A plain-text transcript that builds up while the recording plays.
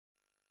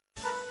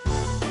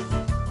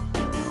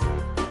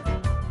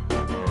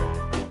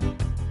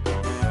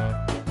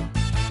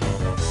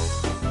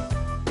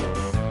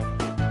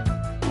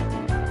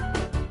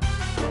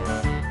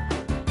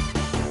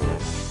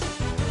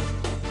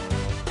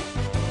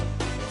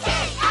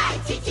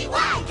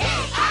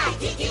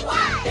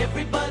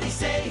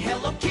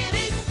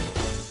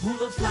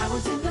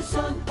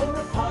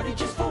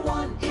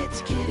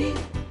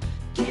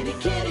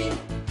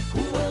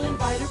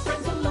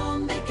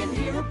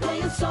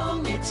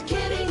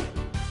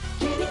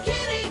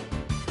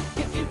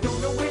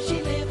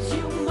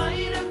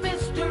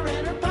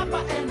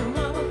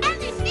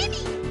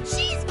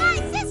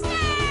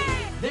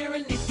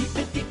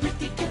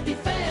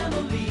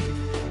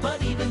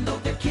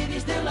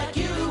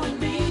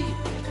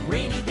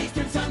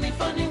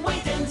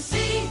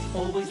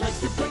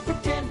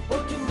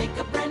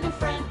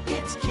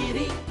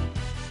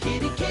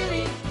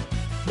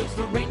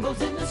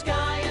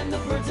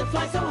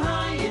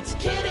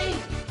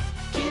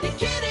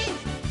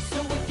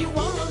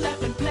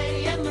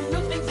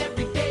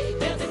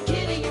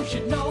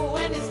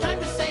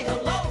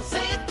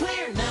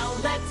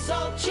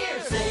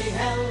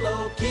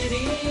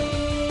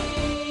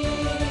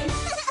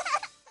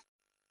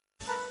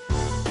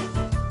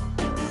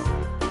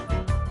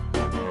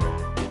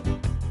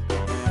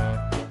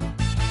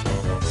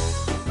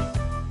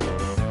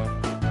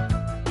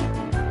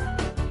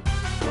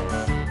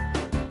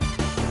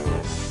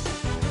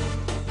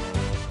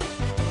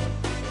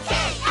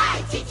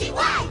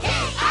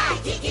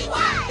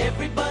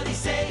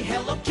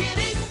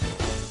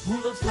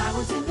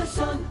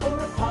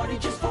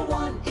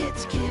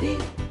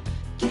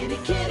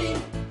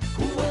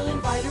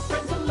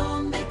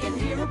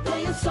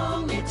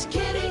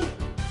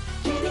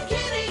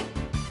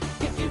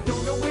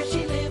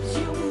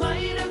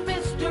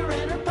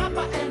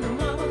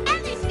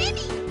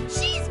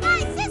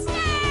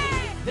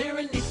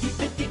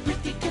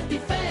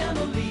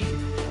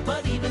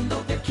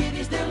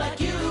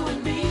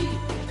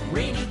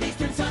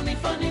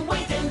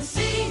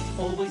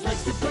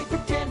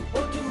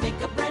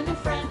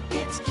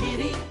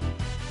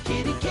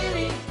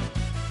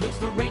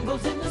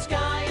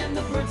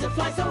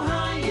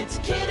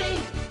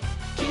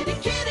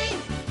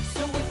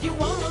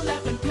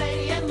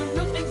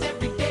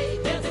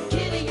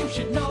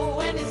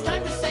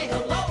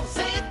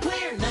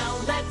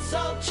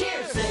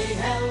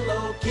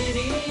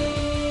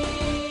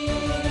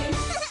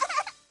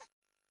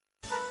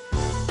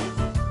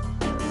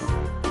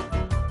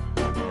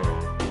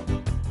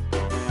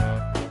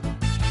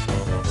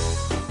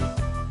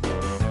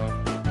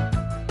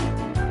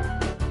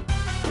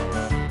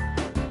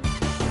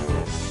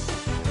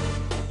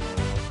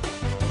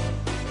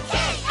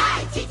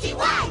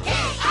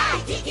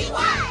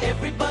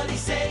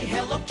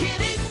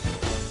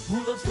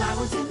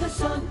flowers in the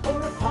sun,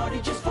 or a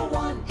party just for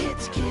one.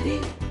 It's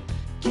Kitty,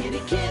 Kitty,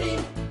 Kitty.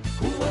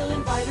 Who will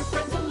invite her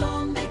friends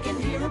along? They can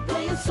hear her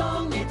play a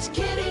song. It's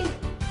Kitty,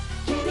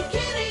 Kitty,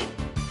 Kitty.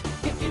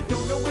 If you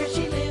don't know where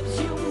she lives,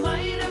 you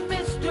might have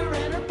missed her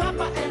and her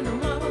papa and her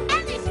mama.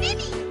 And there's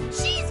Mimmy,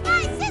 she's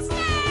my sister.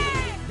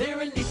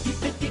 They're a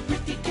nitty bitty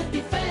gritty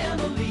kitty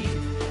family,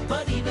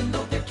 but even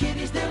though they're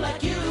kitties, they're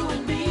like you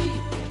and me.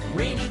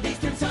 Rainy days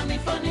turn sunny,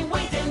 funny,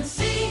 wait and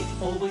see.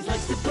 Always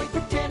likes to play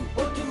pretend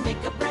or to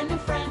make a brand new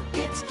friend.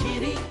 It's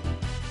Kitty,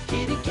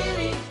 Kitty,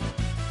 Kitty.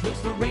 Looks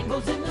for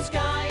rainbows in the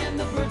sky and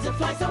the birds that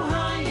fly so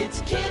high.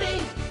 It's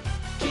Kitty,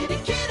 Kitty,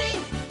 Kitty.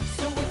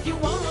 So if you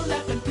wanna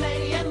laugh and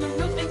play and learn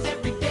new things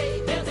every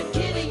day, there's a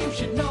kitty you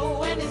should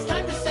know, and it's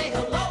time to say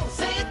hello.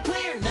 Say it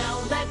clear now,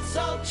 let's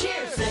all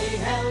cheer. Say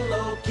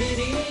hello,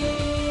 kitty.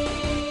 Kitty.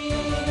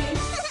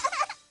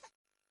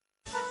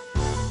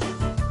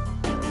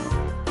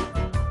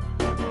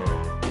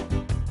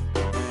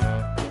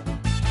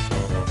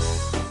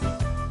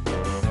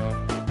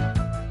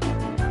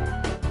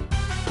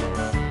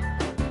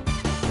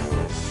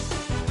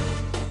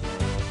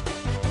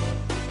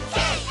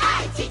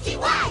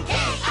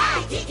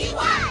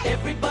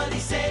 Everybody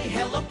say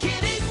hello,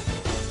 kitty.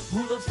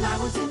 Who loves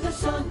flowers in the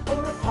sun,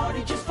 or a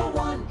party just for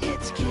one?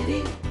 It's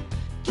Kitty,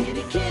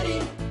 Kitty, Kitty.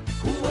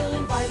 Who will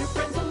invite her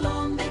friends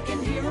along? They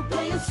can hear her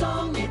play a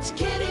song. It's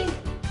Kitty,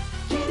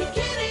 Kitty,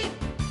 Kitty.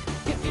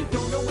 If you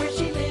don't know where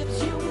she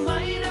lives, you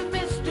might have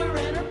missed her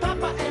and her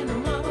papa and her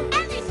mama.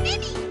 And there's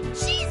Mimmy,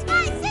 she's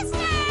my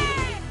sister.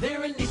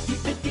 They're a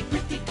nitty bitty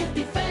gritty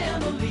kitty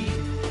family,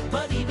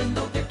 but even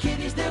though they're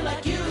kitties, they're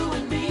like you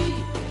and me.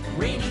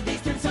 Rainy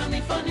days turn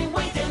sunny, funny,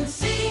 wait and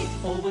see.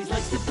 Always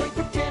likes to play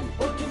pretend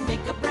or to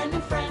make a brand new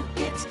friend.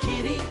 It's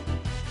Kitty,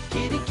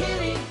 Kitty,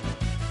 Kitty.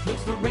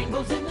 Looks for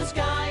rainbows in the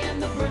sky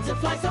and the birds that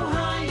fly so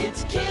high.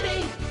 It's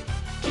Kitty,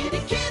 Kitty,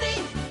 Kitty.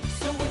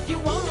 So if you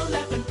wanna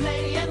laugh and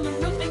play and learn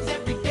new things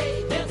every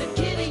day, there's a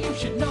kitty you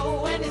should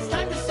know, and it's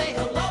time to say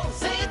hello.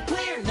 Say it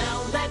clear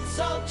now, let's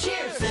all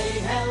cheer. Say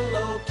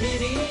hello,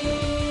 kitty. Kitty.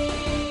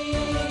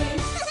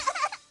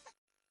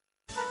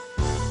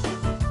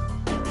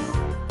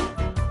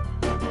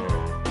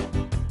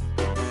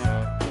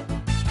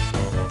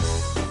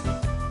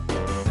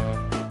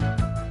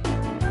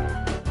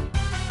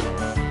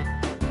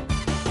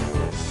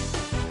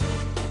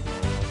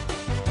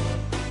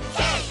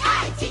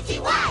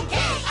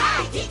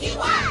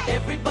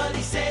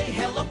 Everybody say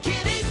hello,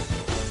 kitty.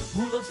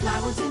 Who loves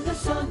flowers in the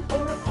sun,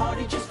 or a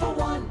party just for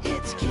one?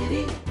 It's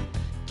Kitty,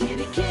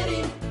 Kitty,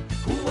 Kitty.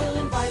 Who will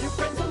invite her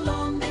friends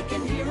along? They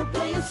can hear her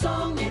play a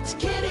song. It's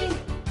Kitty,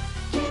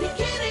 Kitty,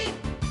 Kitty.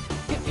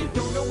 If you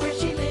don't know where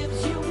she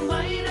lives, you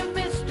might have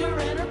missed her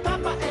and her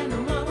papa and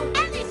her mama.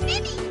 And there's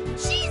Mimmy,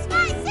 she's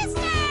my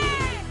sister.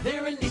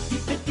 They're a nitty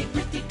bitty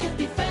gritty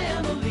kitty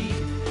family,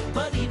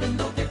 but even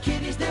though they're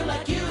kitties, they're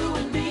like you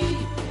and me.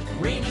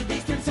 Rainy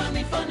days turn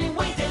sunny, funny,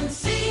 wait and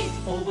see.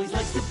 Always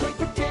likes to play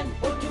pretend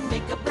or to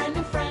make a brand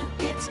new friend.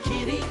 It's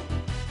Kitty,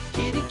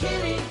 Kitty,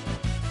 Kitty.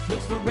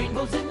 Looks for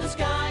rainbows in the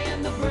sky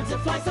and the birds that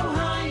fly so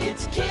high.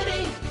 It's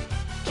Kitty,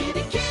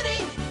 Kitty, Kitty.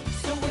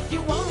 So if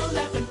you wanna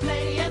laugh and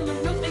play and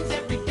learn new things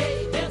every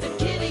day, there's a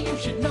kitty you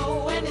should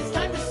know, and it's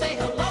time to say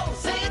hello.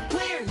 Say it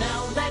clear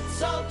now,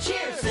 let's all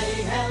cheer.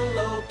 Say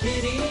hello,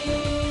 kitty.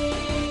 Kitty.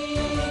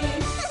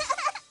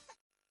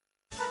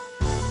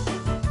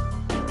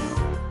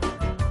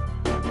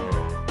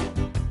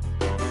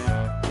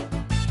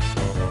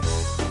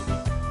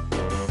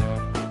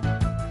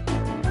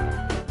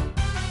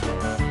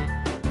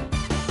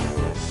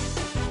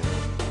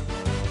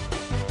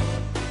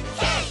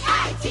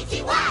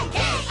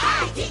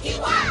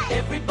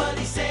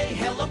 Everybody say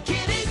hello,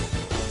 kitty.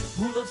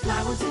 Who loves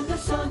flowers in the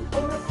sun,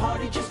 or a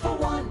party just for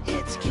one?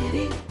 It's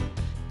Kitty,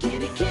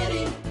 Kitty,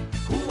 Kitty.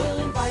 Who will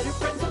invite her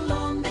friends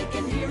along? They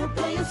can hear her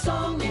play a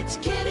song. It's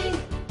Kitty,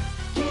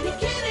 Kitty,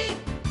 Kitty.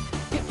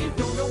 If you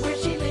don't know where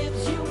she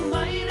lives, you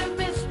might have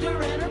missed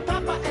her and her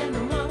papa and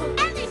her mama.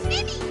 And there's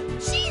Mimmy,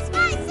 she's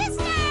my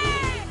sister.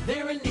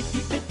 They're a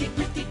nitty bitty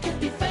gritty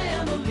kitty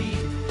family,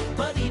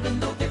 but even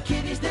though they're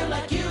kitties, they're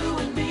like you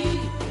and me.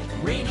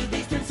 Rainy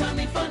days turn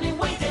sunny, funny,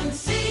 wait and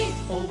see.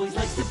 Always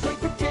likes to play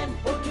pretend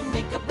or to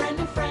make a brand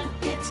new friend.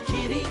 It's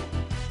Kitty,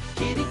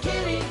 Kitty,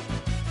 Kitty.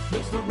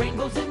 Looks for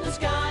rainbows in the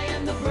sky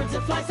and the birds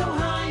that fly so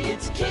high.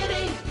 It's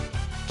Kitty,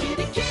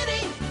 Kitty,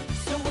 Kitty.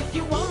 So if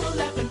you wanna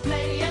laugh and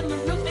play and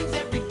learn new things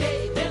every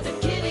day, there's a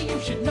kitty you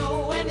should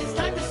know, and it's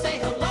time to say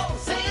hello.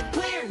 Say it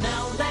clear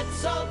now,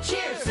 let's all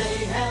cheer.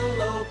 Say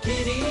hello,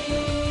 kitty.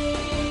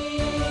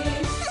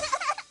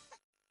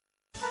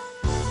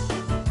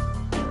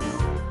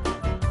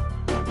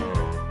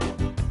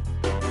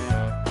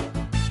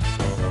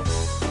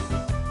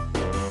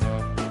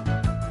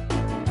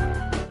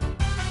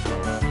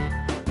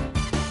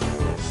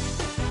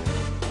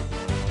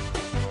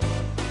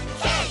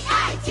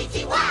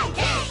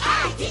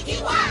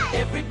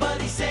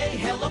 Everybody say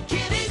hello,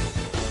 kitty.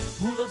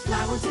 Who loves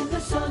flowers in the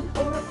sun,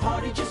 or a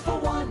party just for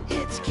one?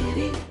 It's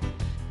Kitty,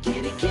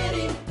 Kitty,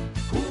 Kitty.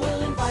 Who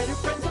will invite her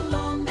friends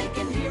along? They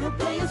can hear her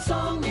play a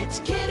song. It's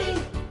Kitty,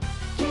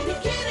 Kitty,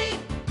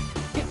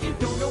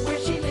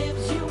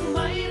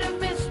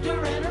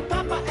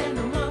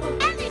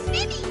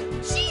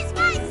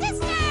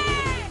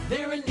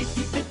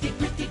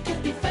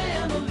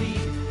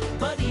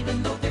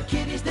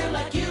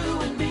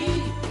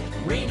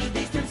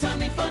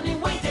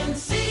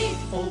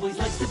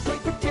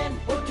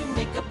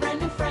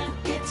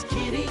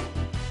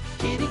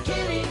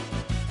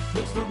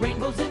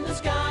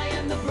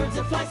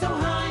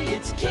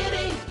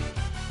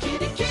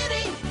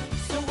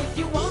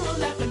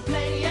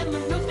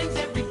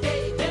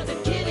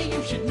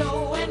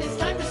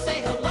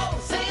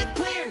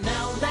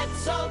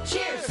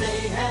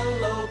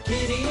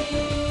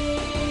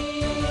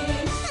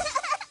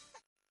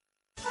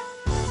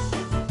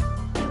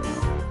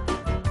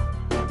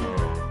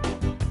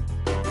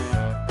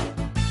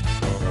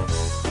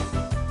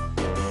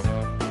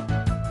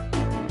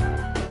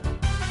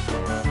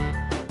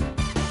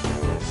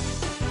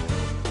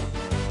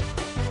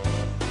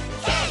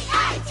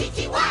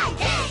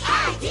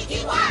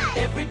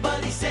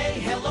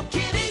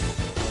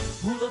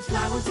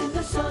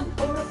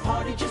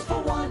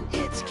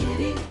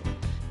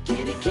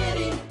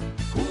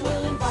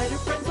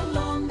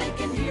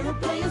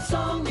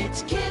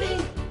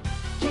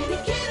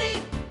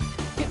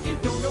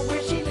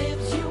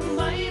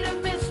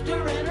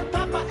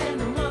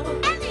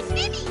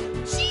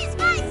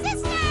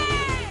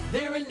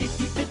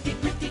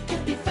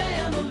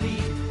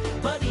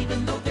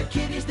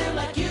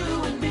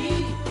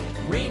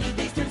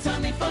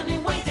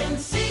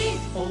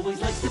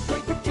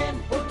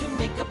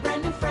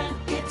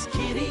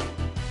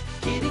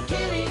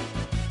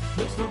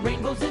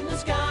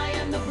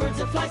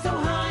 fly so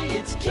high.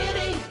 It's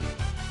Kitty,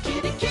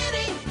 Kitty,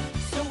 Kitty.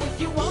 So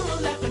if you wanna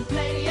laugh and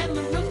play and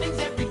learn new things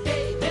every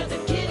day, there's a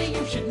kitty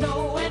you should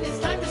know, and it's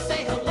time to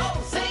say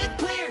hello. Say it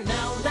clear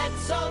now,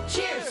 let's all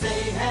cheer.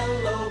 Say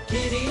hello,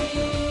 Kitty.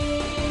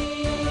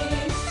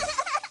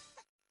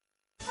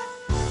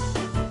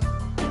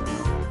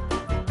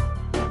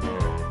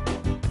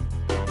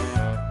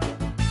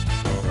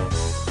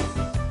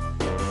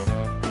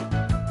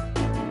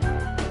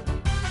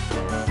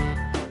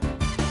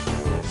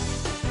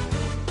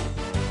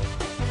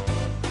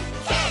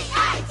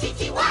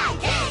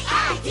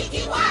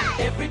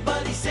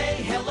 Everybody say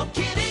hello,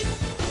 Kitty.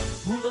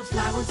 Who loves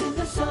flowers in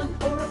the sun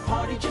or a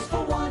party just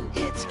for one?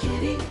 It's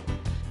Kitty,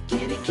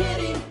 Kitty,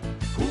 Kitty.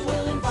 Who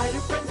will invite her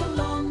friends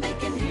along? They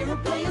can hear her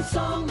play a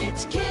song.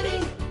 It's Kitty,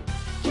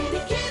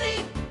 Kitty,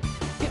 Kitty.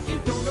 If you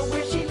don't know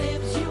where she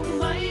lives, you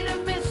might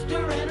have missed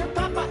her and her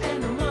papa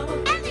and her mama.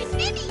 And there's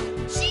Mimmy.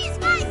 She's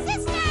my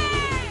sister.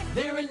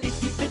 They're an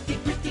itty bitty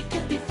gritty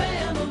kitty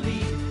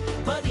family,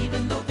 but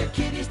even though they're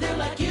kitties, they're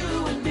like you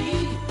and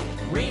me.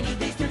 Rainy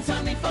days turn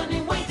sunny,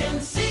 funny, wait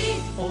and see.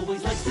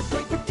 Always likes to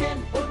play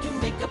pretend or to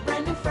make a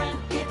brand new friend.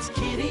 It's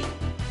Kitty,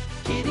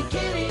 Kitty,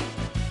 Kitty.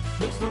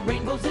 Looks for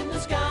rainbows in the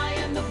sky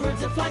and the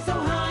birds that fly so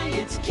high.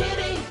 It's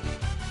Kitty,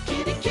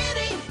 Kitty,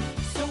 Kitty.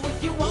 So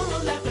if you wanna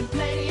laugh and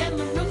play and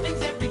learn new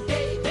things every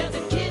day, there's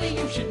a kitty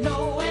you should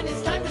know, and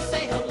it's time to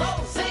say hello.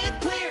 Say it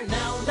clear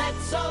now,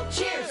 let's all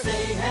cheer.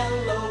 Say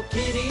hello,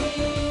 Kitty.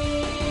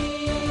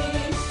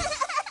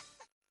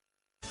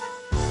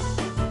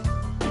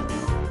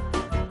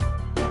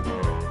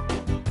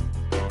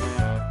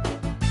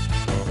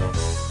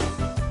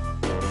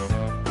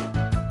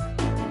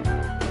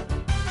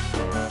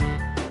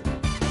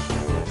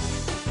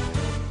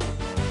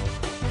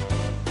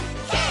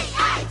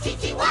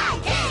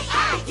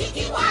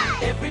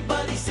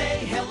 Everybody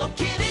say hello,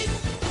 Kitty.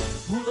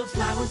 Who loves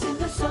flowers in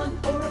the sun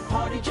or a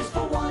party just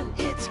for one?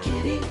 It's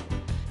Kitty,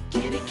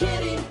 Kitty,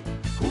 Kitty.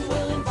 Who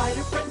will invite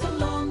her friends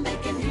along? They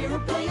can hear her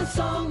play a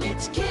song.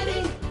 It's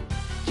Kitty,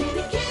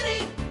 Kitty,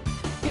 Kitty.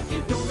 If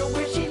you don't know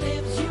where she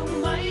lives, you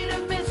might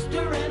have missed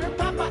her and her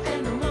papa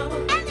and her mama.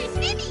 And there's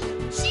Mimmy.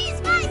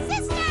 She's my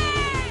sister.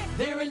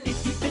 They're an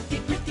itty bitty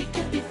gritty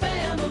kitty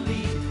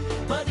family,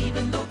 but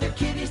even though they're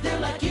kitties, they're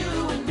like you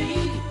and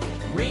me.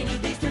 Rainy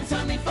days turn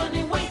sunny,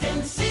 funny, wait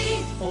and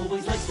see.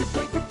 Always likes to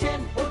play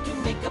pretend or to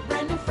make a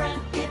brand new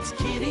friend. It's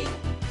Kitty,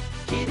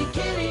 Kitty,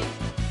 Kitty.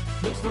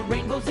 Looks for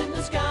rainbows in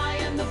the sky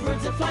and the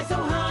birds that fly so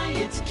high.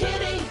 It's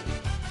Kitty,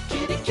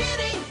 Kitty,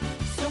 Kitty.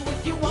 So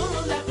if you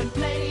wanna laugh and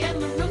play and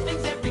learn new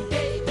things every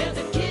day, there's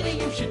a kitty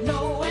you should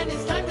know, and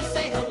it's time to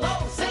say hello.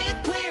 Say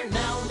it clear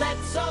now,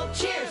 let's all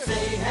cheer.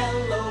 Say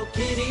hello,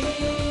 Kitty.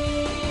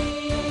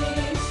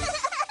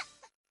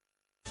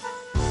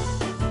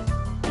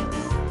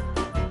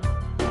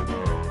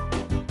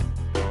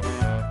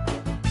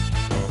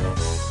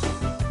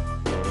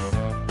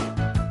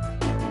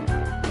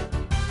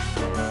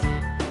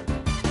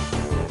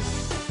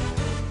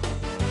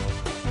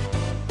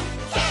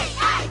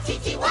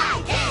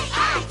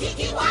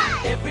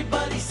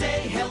 Everybody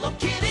say hello,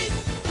 Kitty.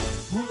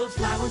 Who loves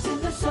flowers in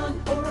the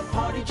sun or a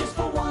party just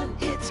for one?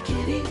 It's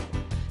Kitty,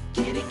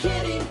 Kitty,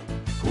 Kitty.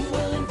 Who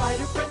will invite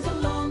her friends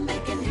along? They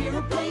can hear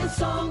her play a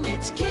song.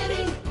 It's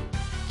Kitty,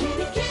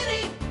 Kitty,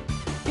 Kitty.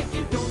 If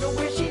you don't know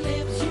where she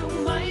lives, you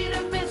might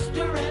have missed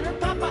her and her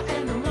papa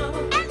and her mama.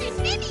 And there's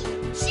Mimmy.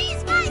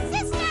 She's my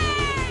sister.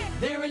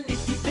 They're an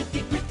itty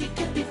bitty gritty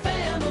kitty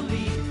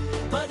family,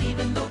 but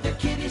even though they're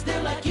kitties,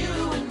 they're like you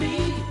and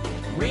me.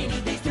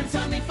 Rainy days turn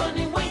sunny,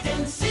 funny, wait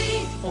and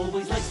see.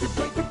 Always likes to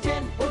play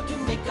pretend or to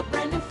make a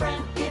brand new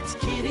friend. It's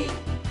Kitty,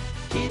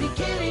 Kitty,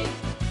 Kitty.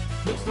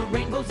 Looks for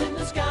rainbows in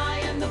the sky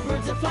and the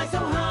birds that fly so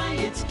high.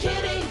 It's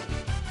Kitty,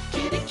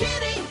 Kitty,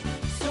 Kitty.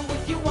 So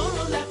if you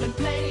wanna laugh and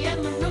play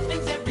and learn new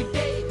things every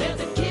day, there's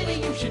a kitty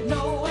you should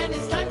know, and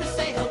it's time to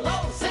say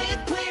hello. Say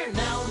it clear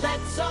now,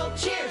 let's all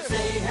cheer.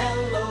 Say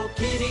hello,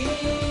 Kitty.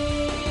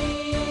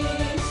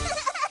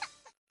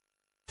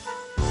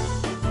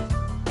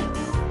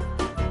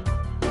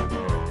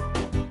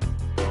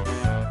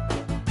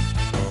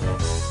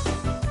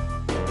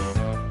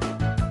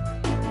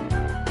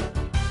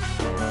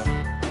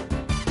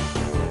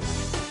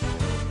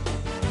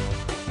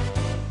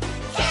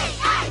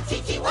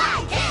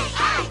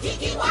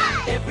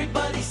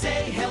 Everybody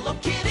say hello,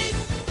 Kitty.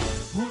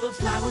 Who loves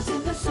flowers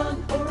in the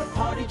sun or a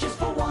party just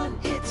for one?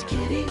 It's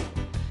Kitty,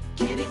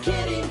 Kitty,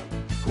 Kitty.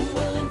 Who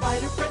will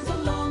invite her friends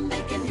along?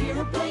 They can hear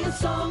her play a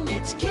song.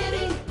 It's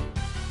Kitty,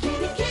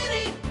 Kitty,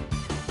 Kitty.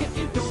 If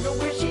you don't know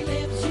where she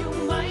lives, you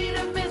might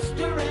have missed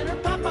her and her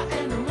papa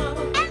and her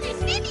mama. And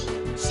there's Mimmy.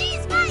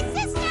 She's my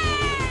sister.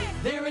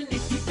 They're an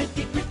itty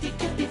bitty gritty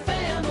kitty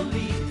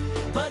family,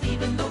 but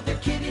even though they're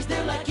kitties,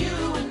 they're like you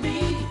and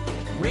me.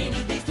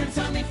 Rainy days turn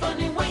sunny,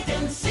 funny, wait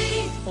and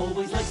see.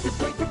 Always likes to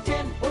play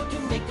pretend or to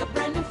make a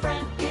brand new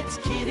friend. It's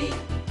Kitty,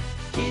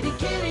 Kitty,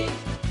 Kitty.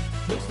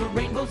 Looks for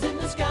rainbows in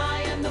the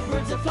sky and the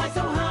birds that fly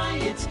so high.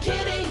 It's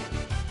Kitty,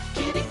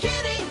 Kitty,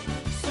 Kitty.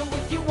 So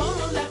if you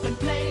wanna laugh and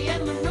play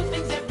and learn new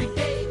things every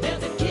day,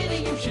 there's a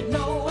kitty you should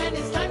know, and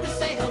it's time to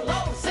say hello.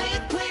 Say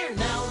it clear.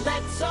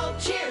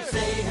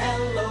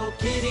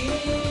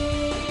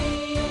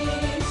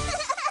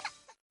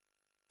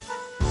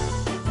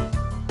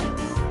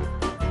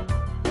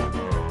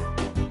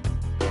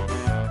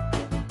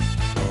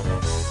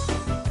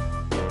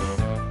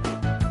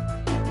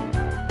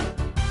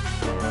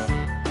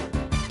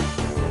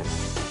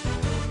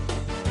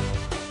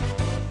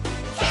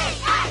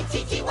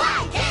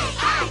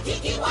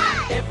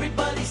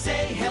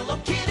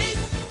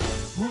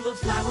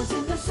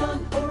 flowers in the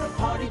sun or a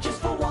party just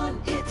for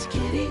one. It's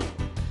Kitty,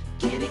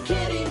 Kitty,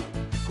 Kitty.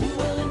 Who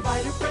will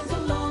invite her friends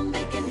along?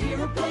 They can hear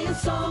her play a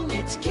song.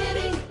 It's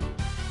Kitty,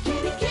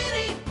 Kitty,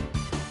 Kitty.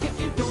 If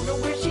you don't know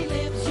where she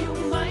lives, you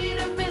might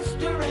have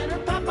missed her and her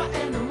papa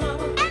and her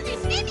mama. And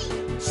there's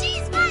Mimmy,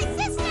 she's my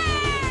sister.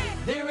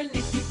 They're an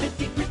itty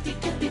bitty gritty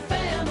kitty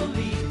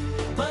family,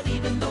 but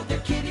even though they're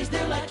kitties,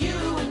 they're like you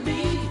and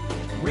me.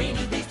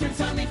 Rainy days turn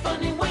sunny,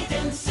 fun and wait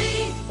and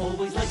see.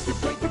 Always likes to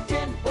play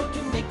pretend or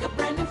to make a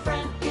brand new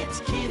friend. It's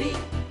Kitty,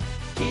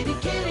 Kitty,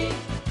 Kitty.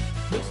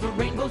 Looks for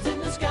rainbows in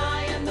the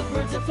sky and the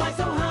birds that fly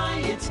so high.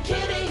 It's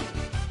Kitty,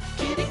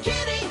 Kitty,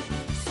 Kitty.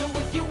 So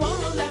if you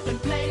wanna laugh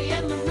and play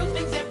and learn new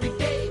things every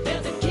day,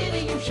 there's a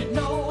kitty you should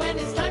know, and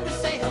it's time to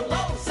say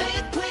hello. Say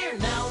it clear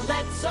now,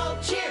 let's all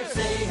cheer.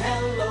 Say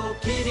hello,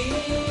 kitty.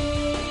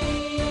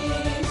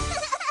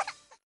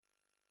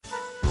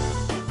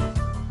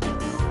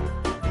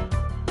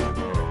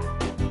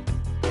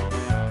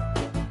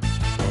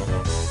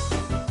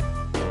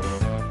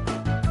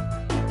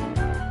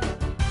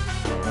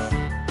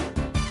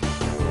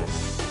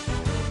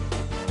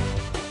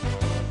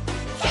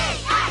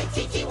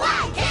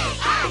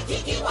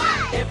 Kitty, Kitty.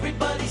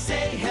 Everybody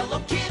say hello,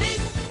 kitty.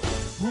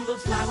 Who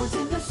loves flowers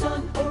in the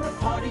sun or a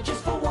party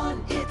just for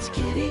one? It's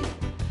Kitty,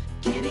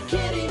 Kitty,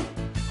 Kitty.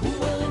 Who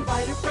will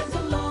invite her friends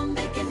along?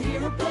 They can hear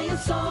her play a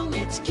song.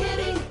 It's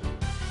Kitty,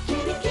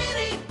 Kitty,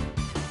 Kitty.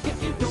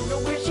 If you don't know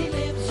where she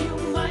lives, you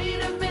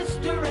might have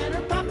missed her and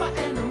her papa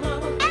and her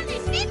mama. And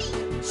there's Mimmy,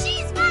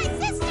 she's my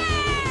sister.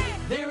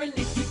 They're an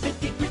itty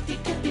bitty gritty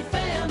kitty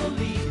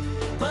family,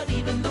 but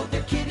even though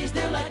they're kitties,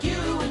 they're like you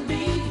and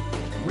me.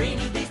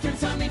 Rainy days turn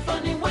sunny,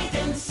 fun and wait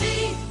and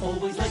see.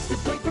 Always likes to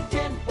play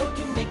pretend or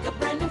to make a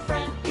brand new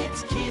friend.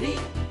 It's Kitty,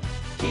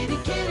 Kitty,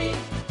 Kitty.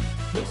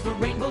 Looks for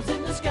rainbows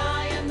in the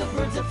sky and the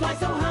birds that fly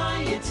so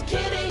high. It's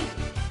Kitty,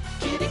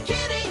 Kitty,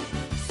 Kitty.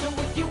 So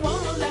if you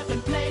wanna laugh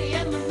and play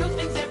and learn new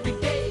things every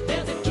day,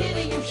 there's a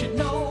kitty you should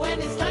know,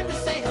 and it's time to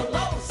say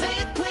hello. Say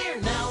it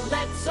clear now,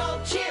 let's all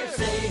cheer.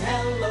 Say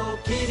hello,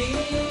 kitty.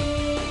 Kitty.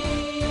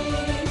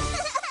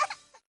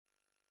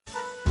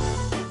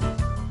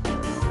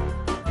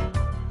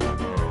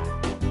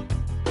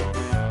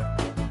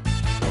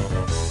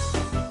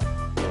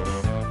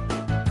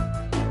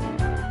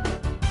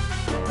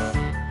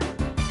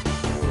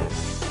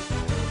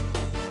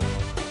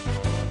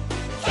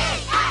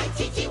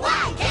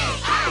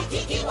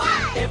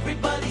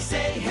 Everybody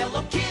say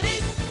hello,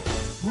 kitty.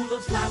 Who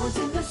loves flowers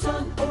in the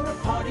sun or a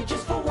party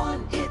just for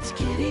one? It's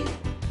Kitty,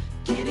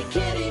 Kitty,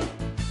 Kitty.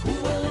 Who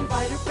will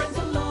invite her friends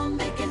along?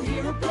 They can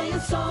hear her play a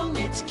song.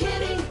 It's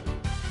Kitty,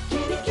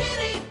 Kitty,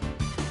 Kitty.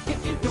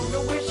 If you don't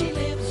know where she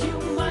lives, you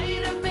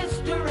might have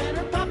missed her and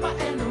her papa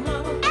and her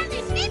mama. And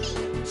there's Mimmy,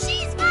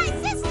 she's my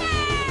sister.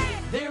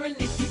 They're an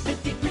itty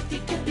bitty gritty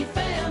kitty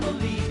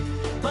family,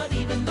 but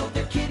even though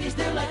they're kitties,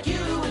 they're like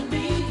you and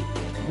me.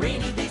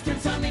 Rainy days turn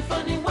sunny,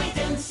 fun and wait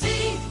and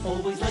see.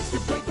 Always likes to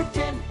play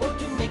pretend or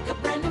to make a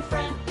brand new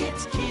friend.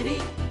 It's Kitty,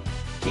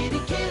 Kitty,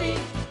 Kitty.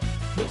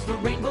 Looks for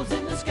rainbows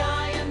in the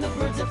sky and the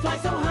birds that fly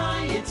so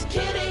high. It's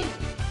Kitty,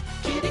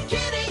 Kitty,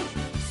 Kitty.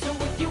 So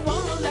if you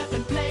wanna laugh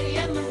and play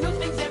and learn new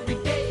things every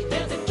day,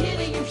 there's a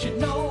kitty you should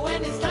know,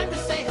 and it's time to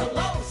say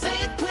hello. Say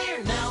it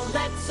clear now,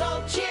 let's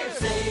all cheer.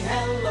 Say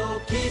hello,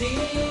 kitty.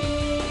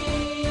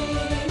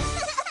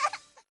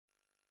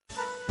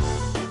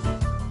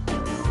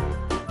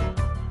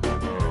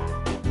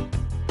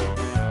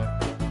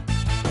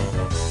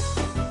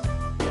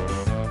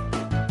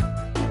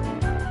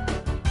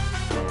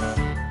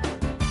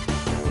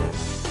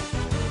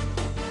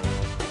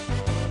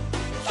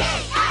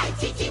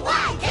 Kitty.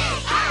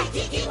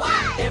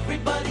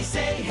 Everybody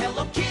say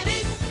hello,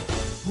 kitty.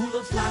 Who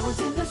loves flowers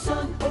in the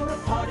sun or a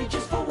party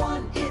just for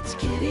one? It's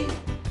Kitty,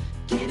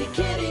 Kitty,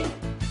 Kitty.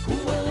 Who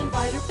will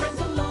invite her friends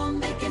along?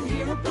 They can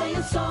hear her play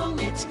a song.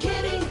 It's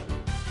Kitty,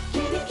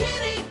 Kitty,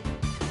 Kitty.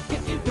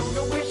 If you don't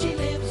know where she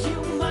lives, you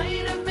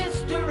might have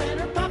missed her and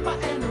her papa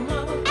and her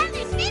mama. And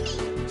there's Mimmy,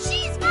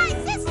 she's my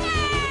sister.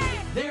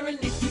 They're an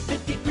itty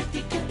bitty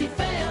gritty kitty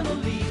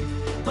family,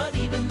 but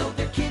even though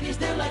they're kitties,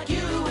 they're like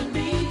you and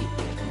me.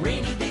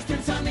 Rainy days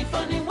turn sunny,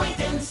 fun and wait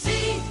and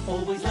see.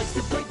 Always likes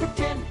to play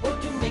pretend or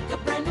to make a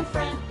brand new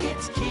friend.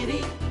 It's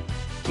Kitty,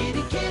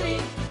 Kitty, Kitty.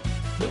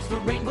 Looks for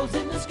rainbows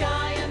in the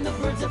sky and the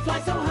birds that fly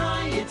so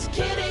high. It's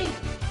Kitty,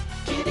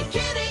 Kitty,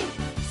 Kitty.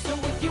 So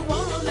if you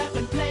wanna laugh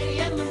and play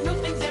and learn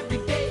new things every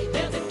day,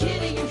 there's a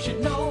kitty you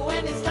should know,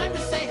 and it's time to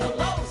say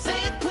hello. Say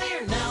it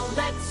clear now,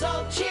 let's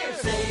all cheer.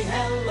 Say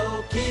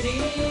hello, kitty.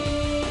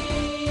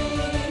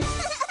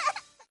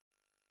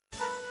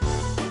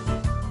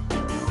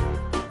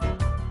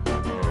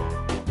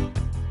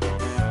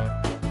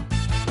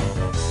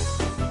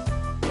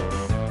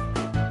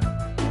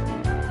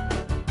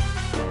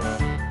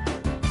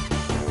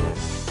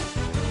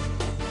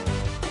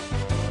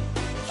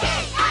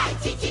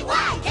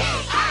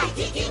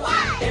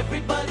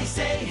 Everybody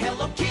say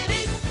hello,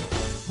 kitty.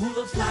 Who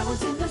loves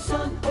flowers in the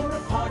sun or a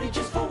party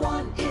just for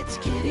one? It's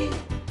Kitty,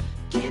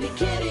 Kitty,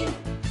 Kitty.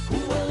 Who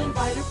will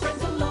invite her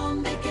friends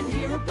along? They can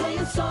hear her play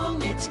a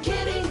song. It's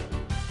Kitty,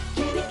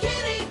 Kitty,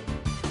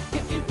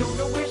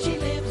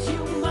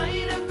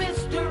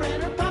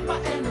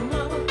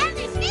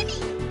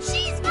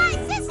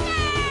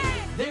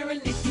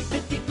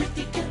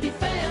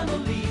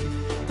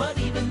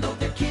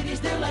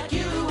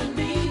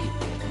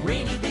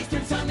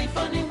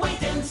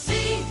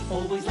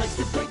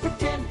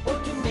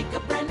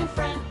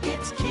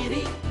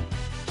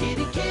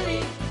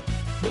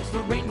 for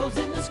rainbows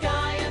in the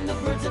sky and the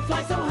birds that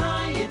fly so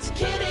high. It's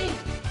Kitty,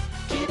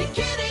 Kitty,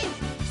 Kitty.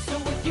 So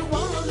if you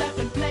wanna laugh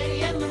and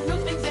play and learn new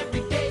things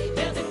every day,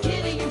 there's a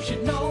kitty you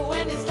should know,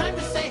 and it's time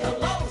to say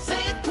hello.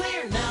 Say it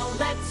clear, now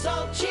let's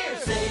all cheer.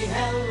 Say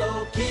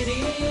hello,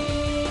 Kitty.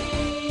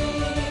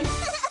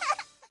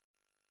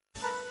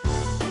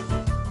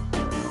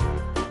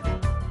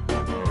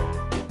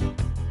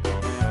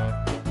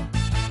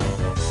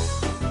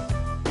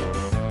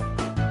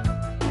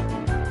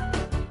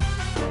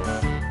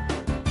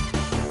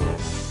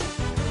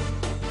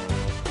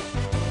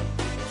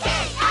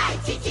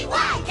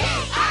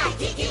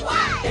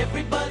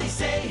 Everybody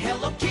say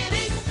hello,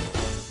 Kitty.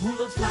 Who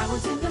loves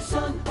flowers in the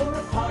sun or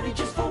a party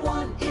just for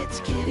one? It's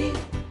Kitty,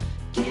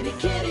 Kitty,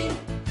 Kitty.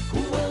 Who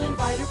will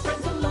invite her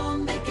friends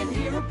along? They can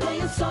hear her play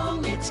a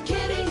song. It's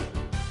Kitty,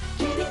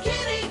 Kitty,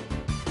 Kitty.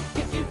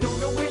 If you don't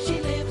know where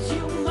she lives,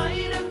 you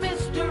might have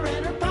missed her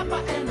and her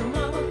papa and her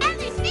mama. And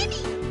there's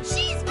Mimmy.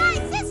 She's my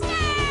sister.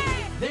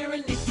 They're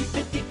an itty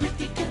bitty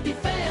gritty kitty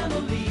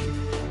family,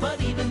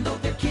 but even though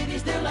they're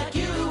kitties, they're like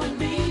you and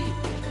me.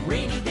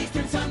 Rainy days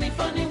turn sunny,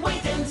 funny,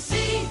 wait and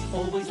see.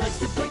 Always likes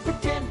to play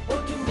pretend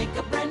or to make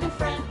a brand new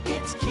friend.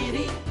 It's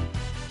Kitty,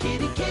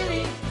 Kitty,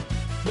 Kitty.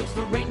 Looks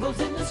for rainbows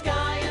in the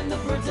sky and the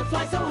birds that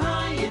fly so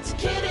high. It's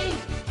Kitty,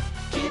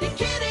 Kitty,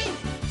 Kitty.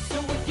 So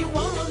if you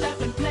wanna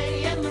laugh and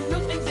play and learn new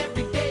things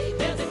every day,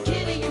 there's a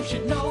kitty you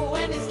should know,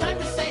 and it's time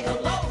to say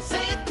hello.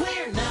 Say it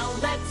clear, now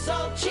let's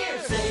all cheer.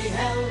 Say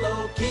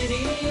hello,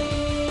 Kitty.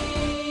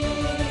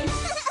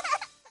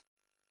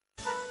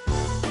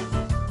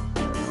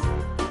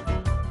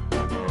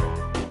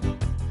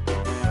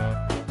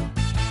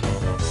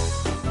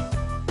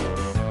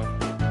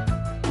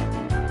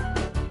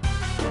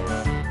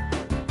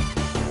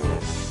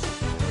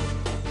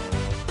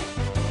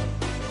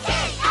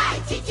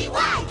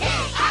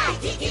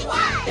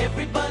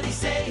 Everybody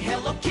say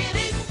hello,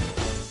 Kitty.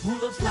 Who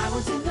loves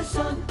flowers in the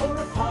sun or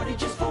a party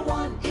just for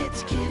one?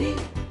 It's Kitty,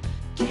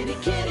 Kitty,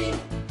 Kitty.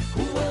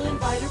 Who will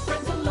invite her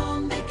friends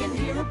along? They can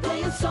hear her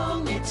play a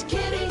song. It's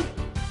Kitty,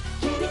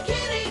 Kitty,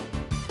 Kitty.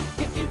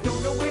 If you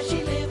don't know where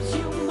she lives,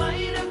 you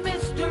might have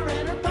missed her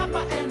and her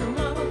papa and her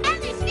mama.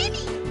 And there's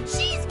Mimmy.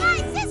 She's my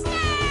sister.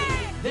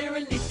 They're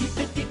an itty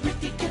bitty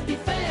gritty kitty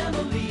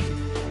family,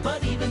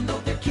 but even though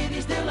they're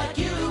kitties, they're like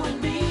you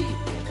and me.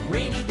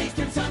 Rainy days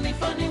turn sunny,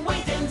 funny,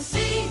 wait and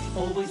see.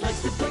 Always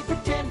likes to play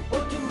pretend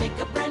or to make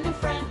a brand new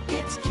friend.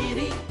 It's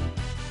Kitty,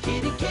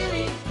 Kitty,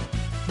 Kitty.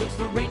 Looks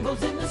for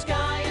rainbows in the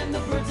sky and the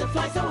birds that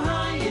fly so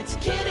high. It's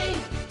Kitty,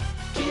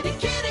 Kitty,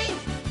 Kitty.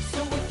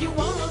 So if you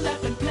wanna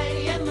laugh and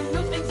play and learn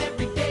new things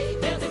every day,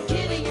 there's a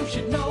kitty you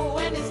should know,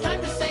 and it's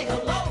time to say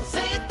hello.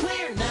 Say it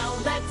clear, now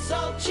let's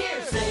all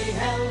cheer. Say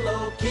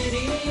hello,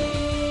 Kitty.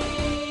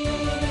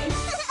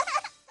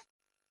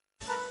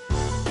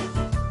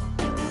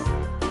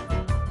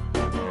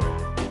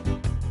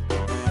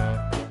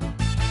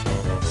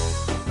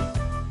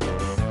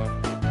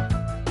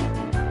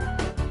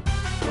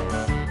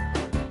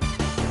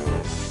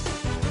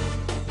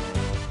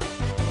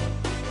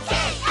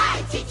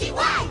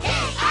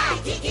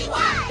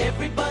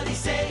 Everybody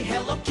say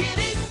hello,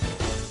 Kitty.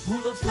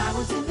 Who loves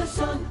flowers in the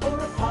sun or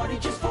a party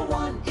just for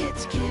one?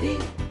 It's Kitty,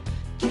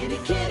 Kitty,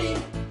 Kitty.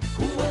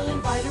 Who will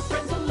invite her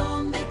friends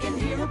along? They can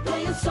hear her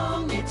play a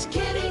song. It's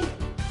Kitty,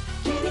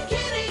 Kitty,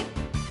 Kitty.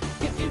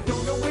 If you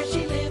don't know where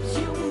she lives,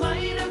 you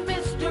might have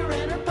missed her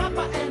and her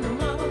papa and her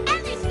mama.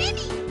 And there's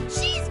Mimmy.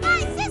 She's my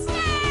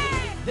sister.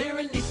 They're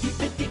an itty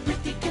bitty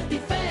gritty kitty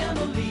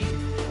family,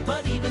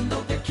 but even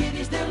though they're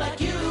kitties, they're like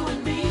you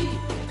and me.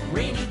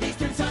 Rainy days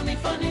turn sunny,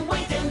 funny,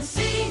 wait and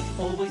see.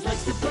 Always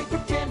likes to play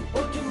pretend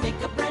or to make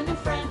a brand new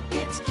friend.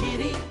 It's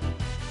Kitty,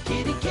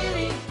 Kitty,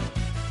 Kitty.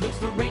 Looks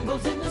for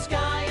rainbows in the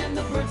sky and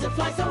the birds that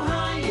fly so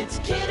high. It's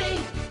Kitty,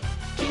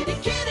 Kitty,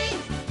 Kitty.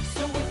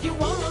 So if you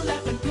wanna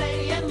laugh and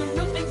play and learn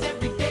new things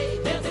every day,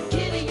 there's a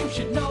kitty you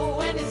should know,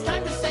 and it's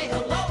time to say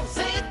hello.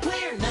 Say it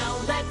clear, now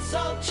let's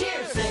all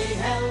cheer. Say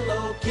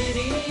hello,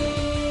 Kitty.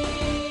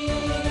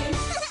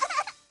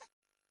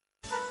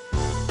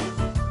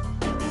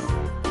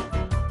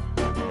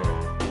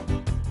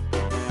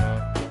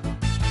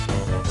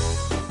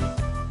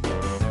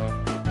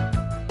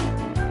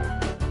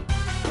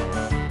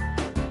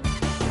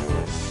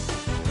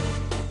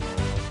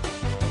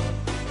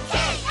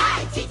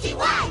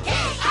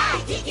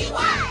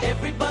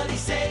 Everybody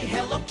say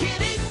hello,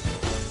 Kitty.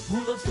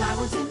 Who loves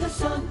flowers in the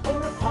sun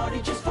or a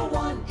party just for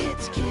one?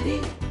 It's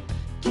Kitty,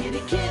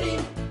 Kitty, Kitty.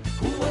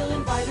 Who will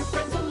invite her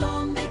friends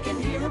along? They can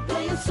hear her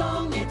play a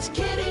song. It's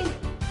Kitty,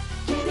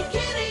 Kitty,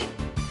 Kitty.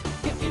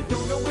 If you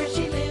don't know where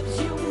she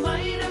lives, you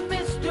might have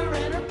missed her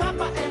and her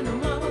papa and her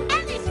mama.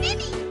 And there's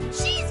Mimmy.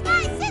 She's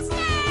my sister.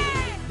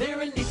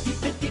 They're an itty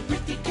bitty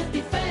gritty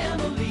kitty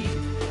family,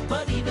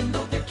 but even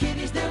though they're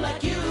kitties, they're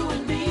like you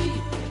and me.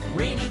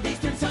 Rainy days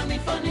turn sunny,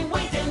 funny,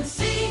 wait and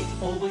see.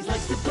 Always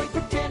likes to play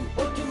pretend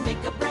or to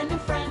make a brand new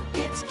friend.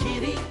 It's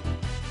Kitty,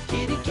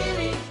 Kitty,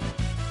 Kitty.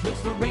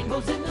 Looks for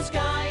rainbows in the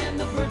sky and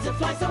the birds that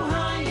fly so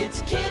high.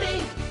 It's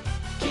Kitty,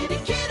 Kitty,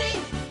 Kitty.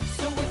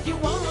 So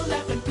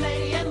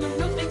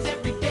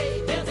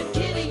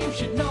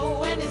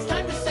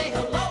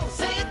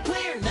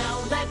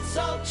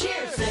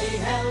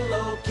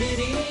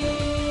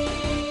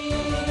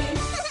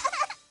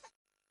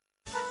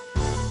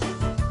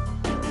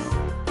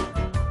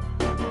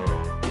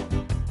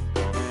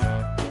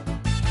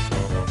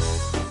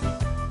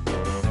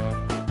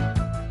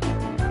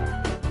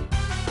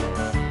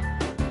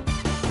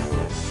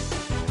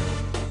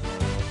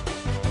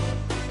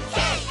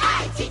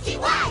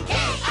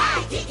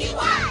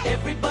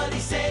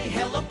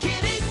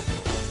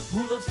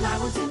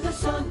flowers in the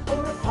sun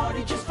or a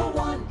party just for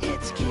one.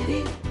 It's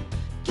Kitty,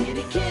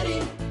 Kitty, Kitty,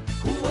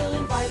 who will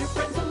invite her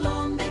friends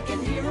along. They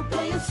can hear her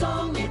play a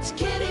song. It's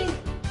Kitty,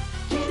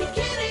 Kitty,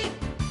 Kitty.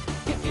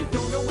 If you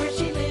don't know where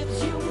she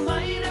lives, you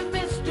might have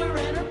missed her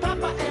and her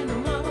papa and her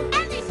mama.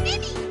 And there's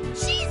Mimmy,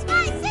 she's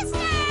my sister.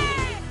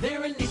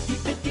 They're an itty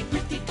bitty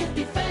gritty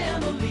kitty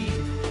family,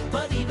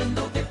 but even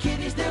though they're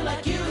kitties, they're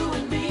like you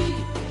and me.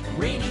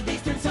 Rainy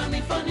days turn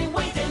sunny, funny,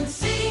 wait and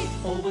see.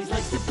 Always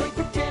likes to play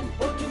pretend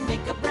or to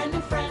make a brand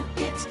new friend.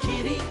 It's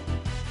Kitty,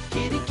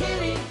 Kitty,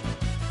 Kitty.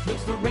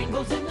 Looks for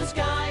rainbows in the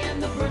sky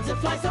and the birds that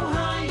fly so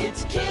high.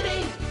 It's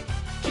Kitty,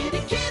 Kitty,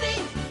 Kitty.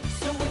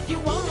 So if you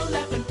wanna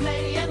laugh and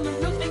play and learn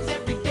new things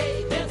every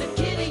day, there's a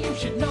kitty you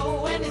should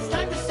know, and it's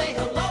time to say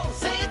hello.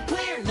 Say it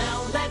clear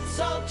now, let's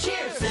all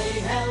cheer. Say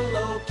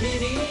hello,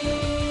 kitty.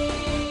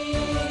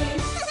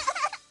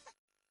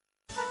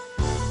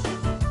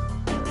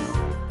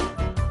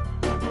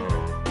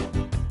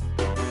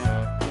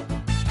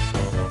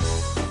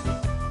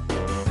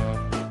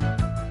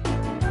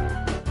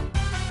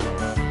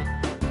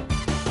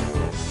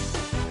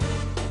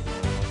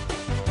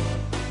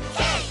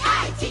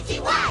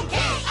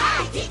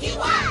 Kitty, Kitty.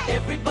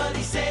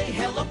 Everybody say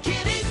hello,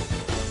 kitty.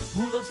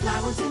 Who loves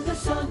flowers in the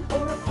sun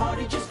or a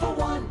party just for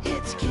one?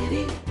 It's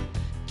Kitty,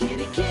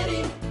 Kitty,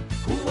 Kitty.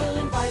 Who will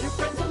invite her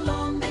friends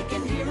along? They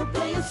can hear her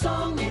play a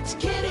song. It's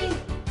Kitty,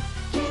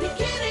 Kitty,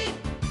 Kitty.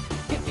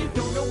 If you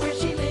don't know where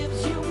she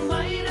lives, you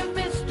might have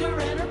missed her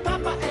and her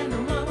papa and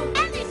her mama.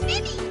 And there's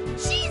Mimmy,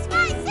 she's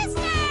my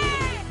sister.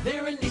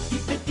 They're an itty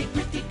bitty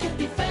gritty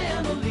kitty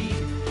family,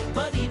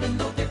 but even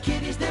though they're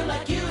kitties, they're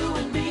like you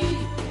and me.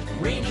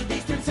 Rainy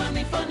days turn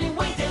sunny, funny,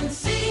 wait and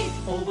see.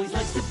 Always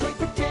likes to play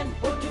pretend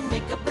or to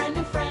make a brand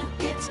new friend.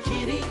 It's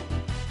Kitty,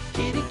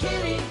 Kitty,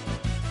 Kitty.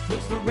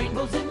 Looks for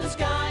rainbows in the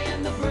sky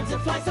and the birds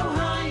that fly so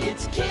high.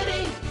 It's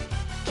Kitty,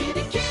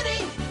 Kitty, Kitty.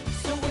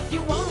 So if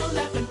you wanna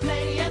laugh and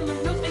play and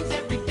learn new things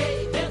every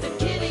day, there's a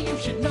kitty you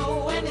should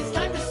know, and it's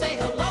time to say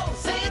hello.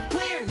 Say it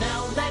clear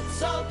now,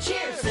 let's all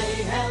cheer. Say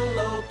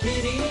hello,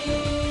 kitty. Kitty.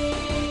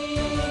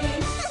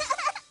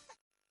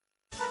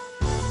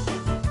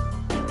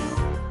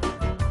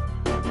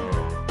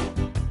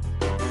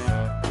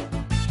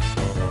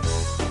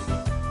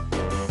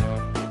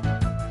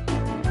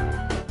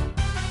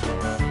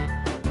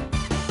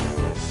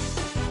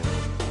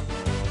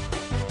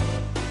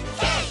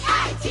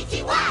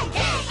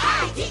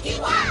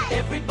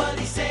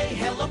 Everybody say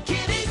hello,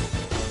 kitty.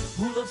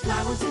 Who loves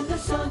flowers in the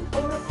sun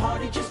or a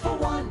party just for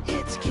one?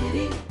 It's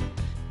Kitty,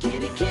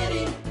 Kitty,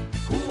 Kitty.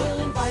 Who will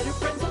invite her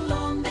friends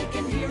along? They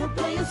can hear her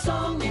play a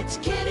song. It's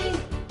Kitty,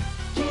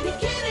 Kitty,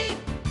 Kitty.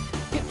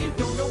 If you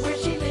don't know where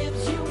she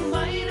lives, you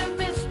might have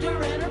missed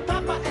her and her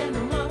papa and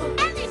her mama.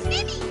 And there's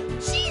Mimmy,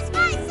 she's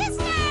my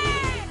sister.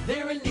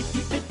 They're an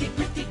itty bitty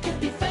gritty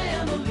kitty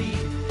family,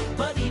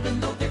 but even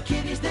though they're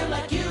kitties, they're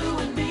like you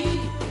and me.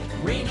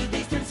 Rainy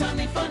days turn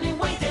sunny, funny,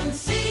 wait and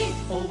see.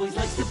 Always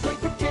likes to play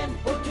pretend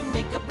or to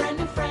make a brand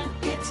new friend.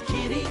 It's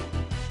Kitty,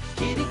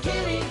 Kitty,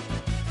 Kitty.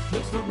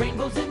 Looks for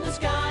rainbows in the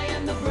sky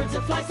and the birds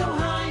that fly so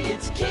high.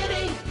 It's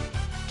Kitty,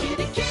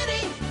 Kitty,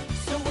 Kitty.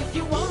 So if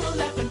you wanna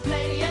laugh and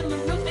play and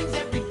learn new things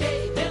every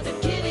day, there's a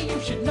kitty you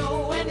should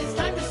know, and it's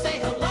time to say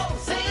hello.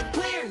 Say it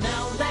clear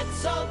now,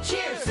 let's all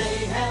cheer. Say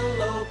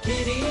hello,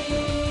 kitty.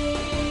 Kitty.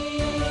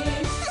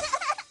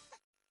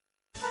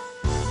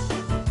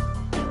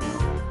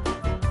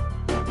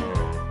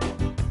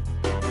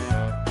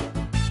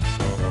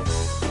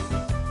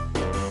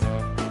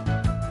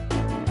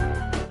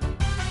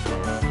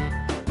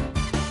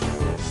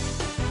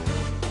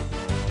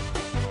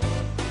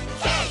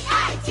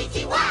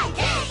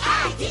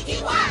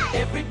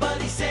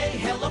 Everybody say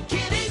hello,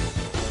 kitty.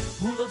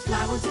 Who loves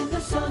flowers in the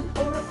sun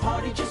or a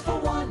party just for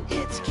one?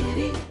 It's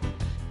Kitty,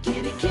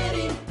 Kitty,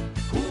 Kitty.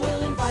 Who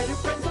will invite her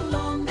friends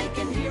along? They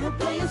can hear her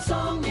play a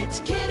song. It's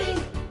Kitty,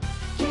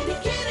 Kitty,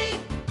 Kitty.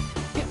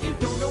 If you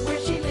don't know where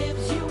she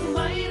lives, you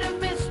might have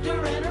missed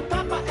her and her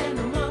papa and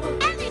her mama.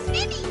 And there's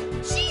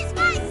Mimmy, she's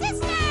my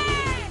sister.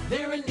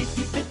 They're an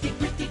itty bitty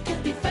gritty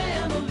kitty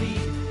family,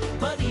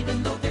 but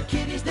even though they're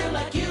kitties, they're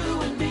like you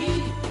and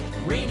me.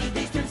 Rainy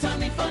days turn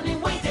sunny, funny,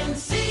 wait and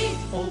see.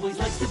 Always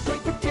likes to play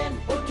pretend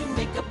or to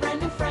make a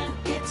brand new friend.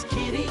 It's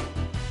Kitty,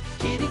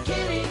 Kitty,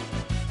 Kitty.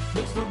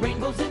 Looks for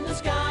rainbows in the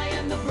sky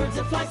and the birds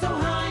that fly so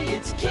high.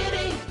 It's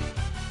Kitty,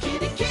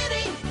 Kitty,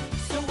 Kitty.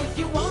 So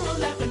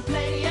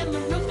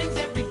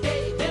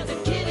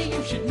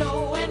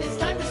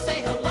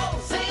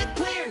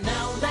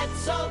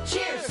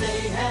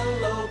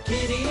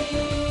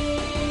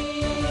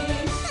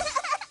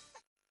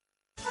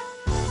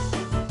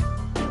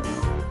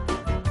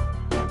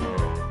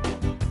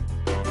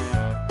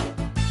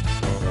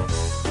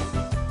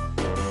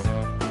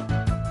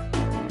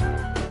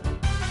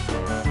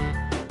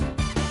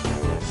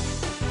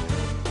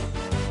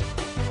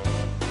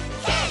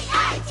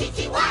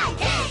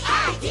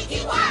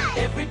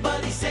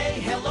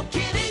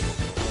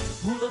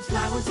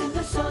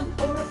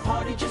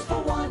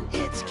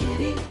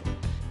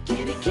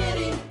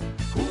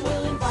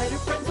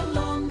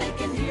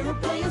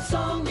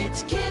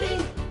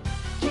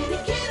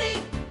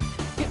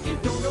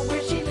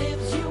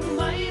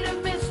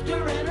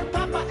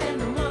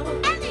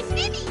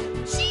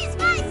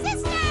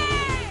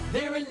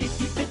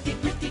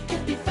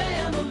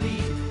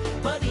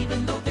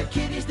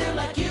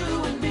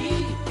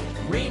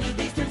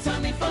turn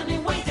sunny, funny,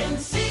 wait and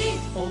see.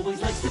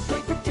 Always likes to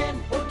play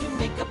pretend or to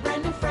make a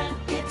brand new friend.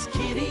 It's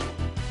Kitty,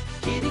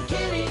 Kitty,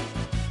 Kitty.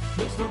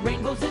 Looks for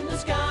rainbows in the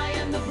sky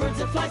and the birds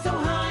that fly so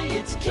high.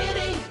 It's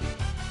Kitty,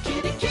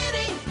 Kitty,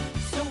 Kitty.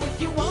 So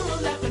if you wanna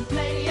laugh and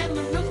play and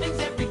learn new things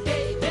every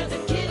day, there's a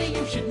kitty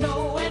you should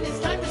know, and it's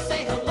time to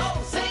say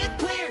hello. Say it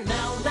clear,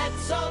 now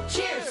let's all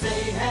cheer.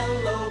 Say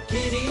hello,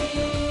 Kitty.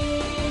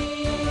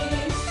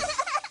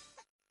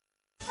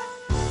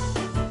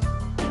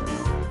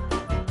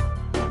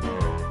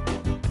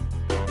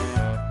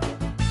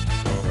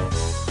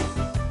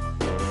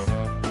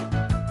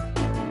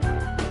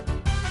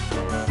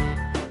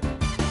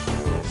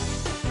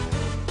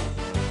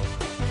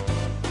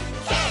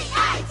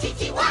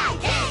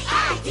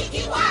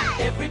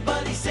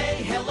 Everybody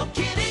say hello,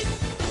 Kitty.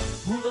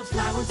 Who loves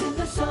flowers in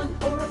the sun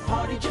or a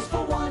party just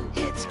for one?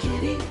 It's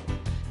Kitty,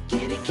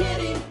 Kitty,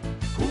 Kitty.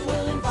 Who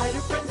will invite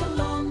her friends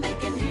along? They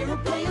can hear her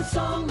play a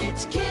song.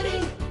 It's Kitty,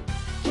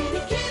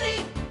 Kitty,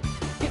 Kitty.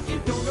 If you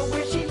don't know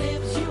where she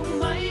lives, you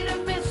might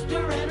have missed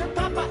her and her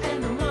papa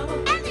and her mama.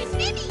 And there's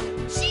Mimmy.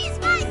 She's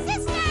my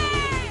sister.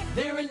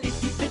 They're an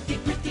itty bitty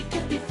pretty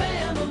kitty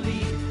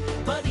family,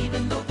 but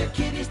even though they're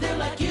kitties, they're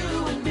like you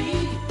and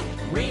me.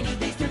 Rainy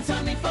days turn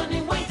sunny,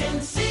 funny, wait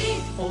and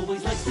see.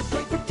 Always likes to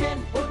play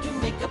pretend or to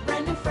make a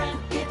brand new friend.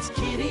 It's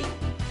Kitty,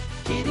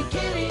 Kitty,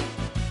 Kitty.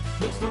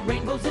 Looks for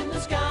rainbows in the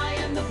sky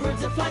and the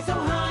birds that fly so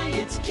high.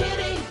 It's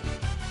Kitty,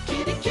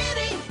 Kitty,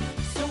 Kitty.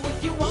 So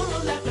if you wanna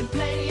laugh and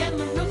play and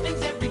learn new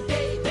things every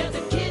day, there's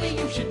a kitty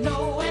you should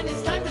know, and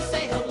it's time to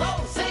say hello.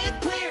 Say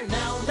it clear,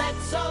 now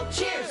let's all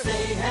cheer.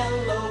 Say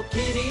hello,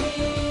 Kitty.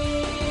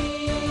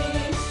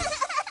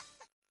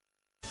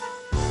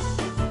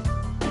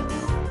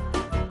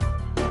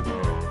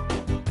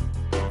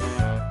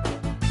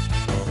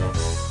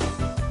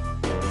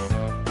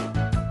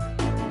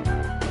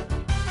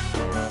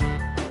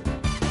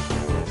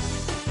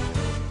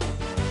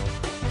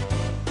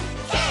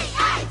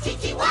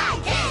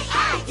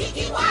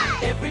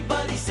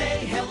 Everybody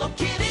say hello,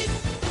 Kitty.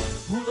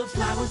 Who loves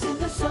flowers in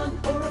the sun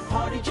or a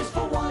party just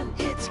for one?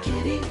 It's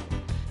Kitty,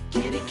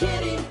 Kitty,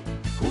 Kitty.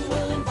 Who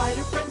will invite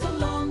her friends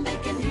along? They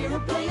can hear her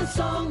play a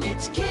song.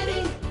 It's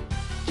Kitty,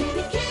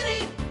 Kitty,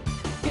 Kitty.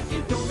 If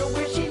you don't know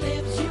where she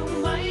lives, you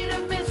might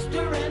have missed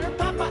her and her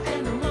papa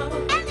and her mama.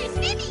 And there's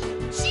Mimmy.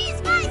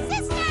 She's my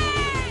sister.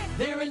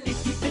 They're an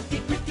itty bitty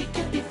pretty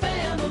kitty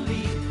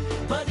family,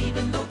 but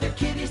even though they're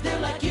kitties, they're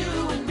like you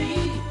and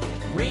me.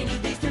 Rainy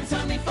days turn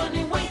sunny,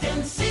 funny, wait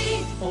and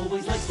see.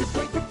 Always likes to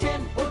play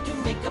pretend or to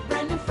make a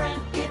brand new friend.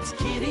 It's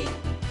Kitty,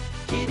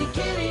 Kitty,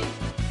 Kitty.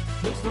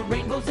 Looks for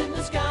rainbows in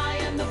the sky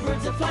and the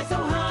birds that fly so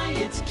high.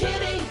 It's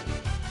Kitty,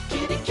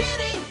 Kitty,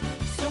 Kitty.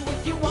 So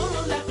if you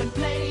wanna laugh and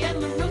play and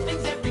learn new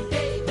things every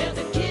day, there's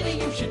a kitty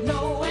you should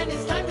know, and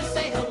it's time to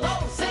say hello.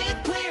 Say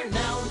it clear,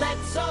 now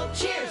let's all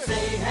cheer.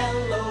 Say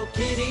hello,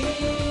 Kitty.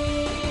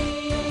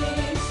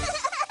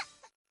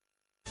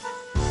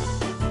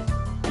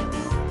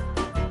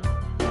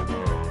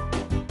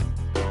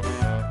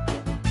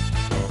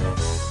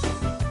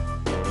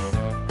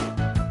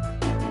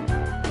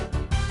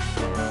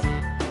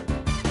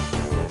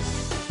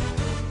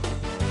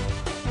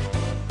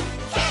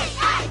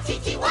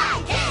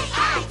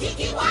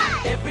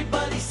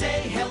 Everybody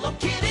say hello,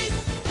 Kitty.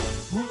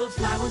 Who loves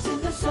flowers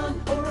in the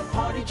sun or a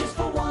party just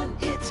for one?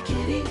 It's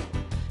Kitty,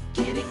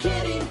 Kitty,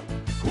 Kitty.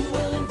 Who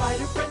will invite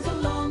her friends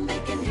along? They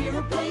can hear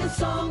her play a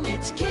song.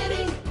 It's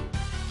Kitty,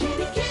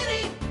 Kitty,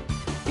 Kitty.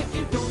 If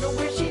you don't know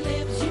where she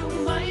lives, you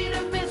might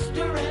have missed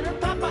her and her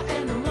papa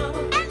and her mama.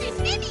 And there's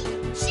Mimmy.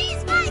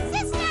 She's my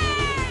sister.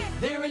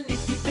 They're an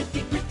itty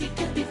bitty pretty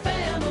kitty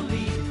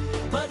family,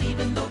 but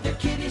even though they're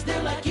kitties,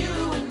 they're like you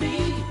and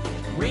me.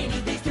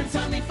 Rainy days turn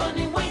sunny,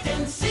 funny, wait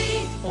and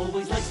see.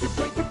 Always likes to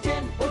play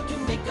pretend or to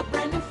make a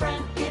brand new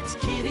friend. It's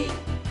Kitty,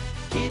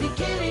 Kitty,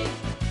 Kitty.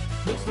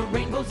 Looks for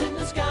rainbows in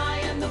the sky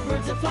and the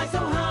birds that fly so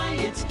high.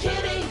 It's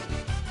Kitty,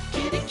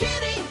 Kitty,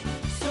 Kitty.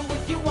 So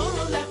if you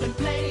wanna laugh and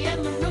play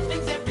and learn new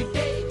things every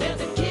day,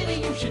 there's a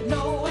kitty you should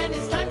know, and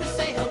it's time to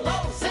say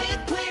hello. Say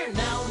it clear,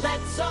 now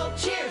let's all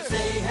cheer.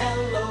 Say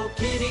hello,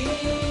 Kitty.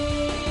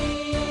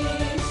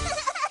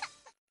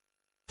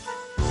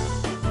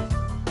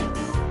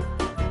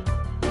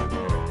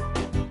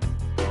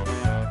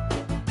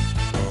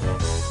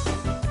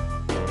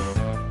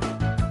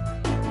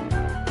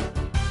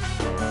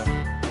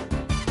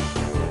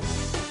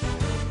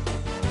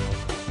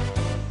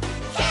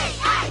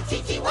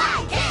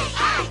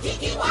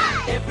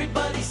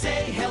 Everybody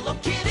say hello,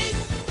 Kitty.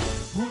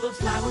 Who loves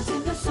flowers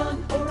in the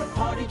sun or a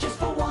party just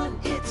for one?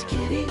 It's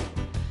Kitty,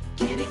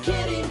 Kitty,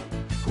 Kitty.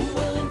 Who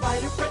will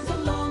invite her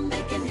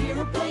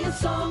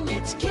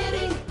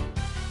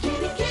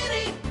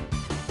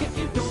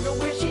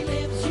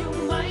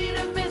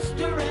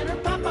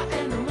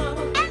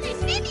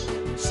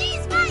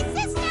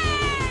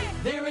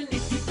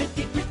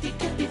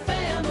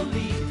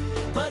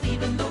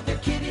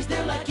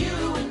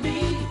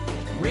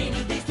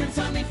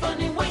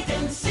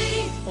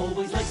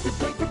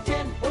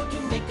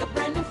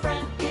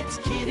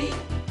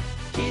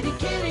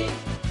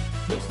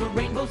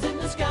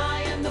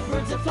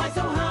fly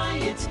so high.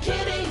 It's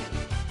Kitty,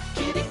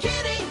 Kitty,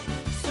 Kitty.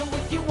 So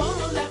if you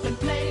wanna laugh and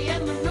play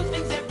and learn new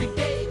things every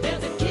day,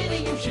 there's a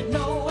kitty you should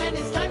know, and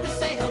it's time to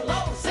say hello.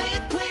 Say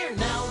it clear,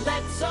 now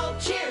let's all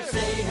cheer.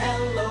 Say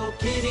hello,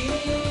 Kitty.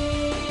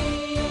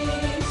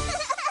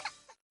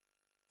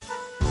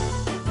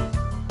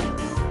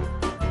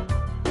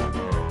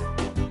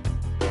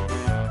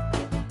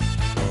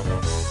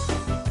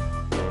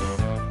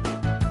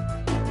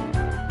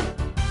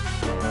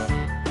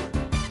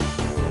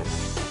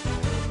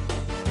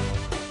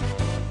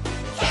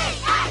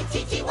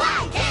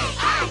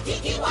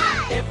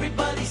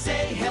 Everybody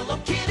say hello,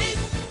 Kitty.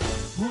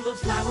 Who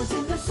loves flowers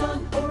in the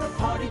sun or a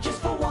party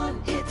just for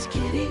one? It's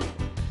Kitty,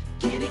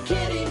 Kitty,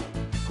 Kitty.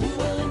 Who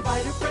will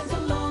invite her friends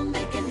along?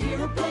 They can hear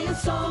her play a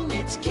song.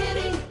 It's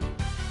Kitty,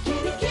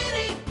 Kitty,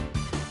 Kitty.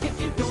 If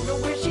you don't know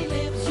where she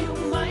lives, you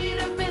might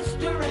have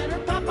missed her and her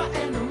papa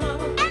and her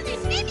mama. And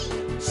there's Mimmy.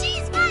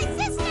 She's my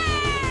sister.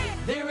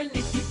 They're an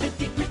itty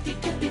bitty gritty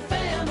kitty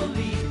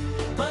family,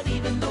 but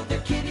even though they're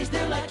kitties,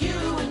 they're like you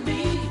and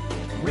me.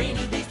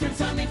 Rainy days turn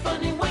sunny,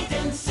 fun and wait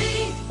and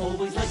see.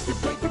 Always likes to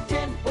play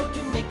pretend or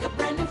to make a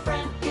brand new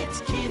friend. It's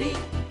Kitty,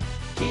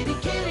 Kitty,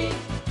 Kitty.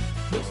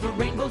 Looks for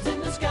rainbows in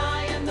the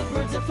sky and the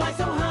birds that fly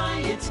so high.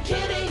 It's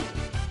Kitty,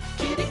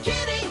 Kitty,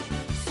 Kitty.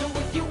 So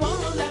if you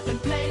wanna laugh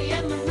and play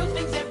and learn new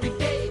things every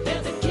day,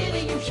 there's a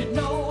kitty you should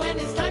know, and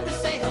it's time to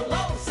say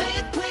hello. Say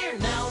it clear,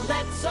 now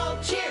let's all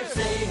cheer.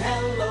 Say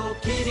hello,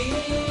 Kitty.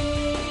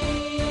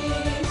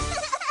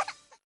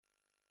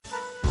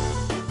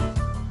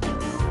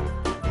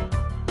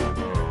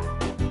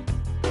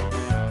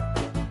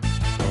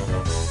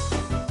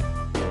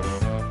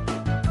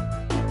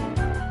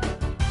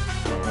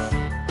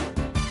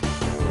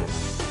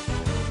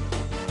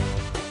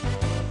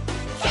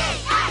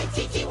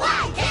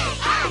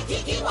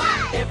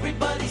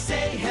 Everybody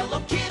say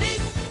hello, Kitty.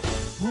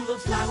 Who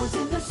loves flowers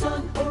in the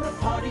sun or a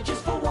party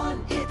just for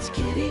one? It's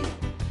Kitty,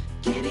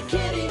 Kitty,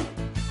 Kitty.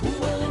 Who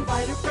will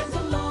invite her friends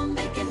along?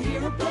 They can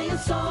hear her play a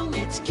song.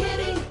 It's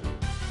Kitty,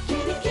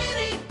 Kitty,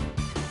 Kitty.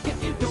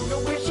 If you don't know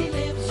where she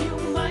lives, you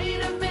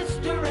might have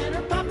missed her and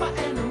her papa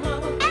and her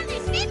mama. And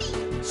there's Mimmy.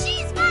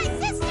 She's my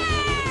sister.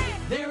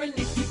 They're an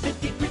itty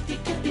bitty gritty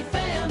kitty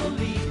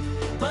family,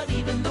 but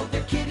even though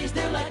they're kitties,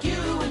 they're like you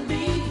and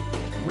me.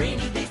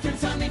 Rainy days turn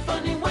sunny,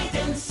 fun and wait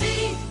and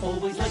see.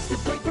 Always likes to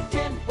play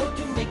pretend or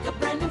to make a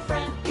brand new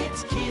friend.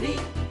 It's Kitty,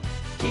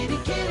 Kitty,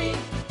 Kitty.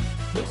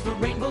 Looks for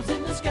rainbows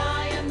in the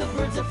sky and the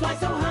birds that fly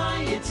so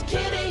high. It's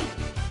Kitty,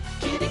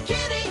 Kitty,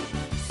 Kitty.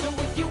 So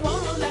if you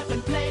wanna laugh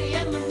and play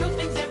and learn new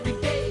things every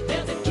day,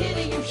 there's a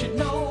kitty you should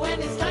know,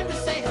 and it's time to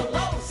say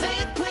hello. Say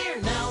it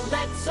clear, now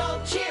let's all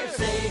cheer.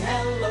 Say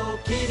hello,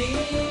 Kitty.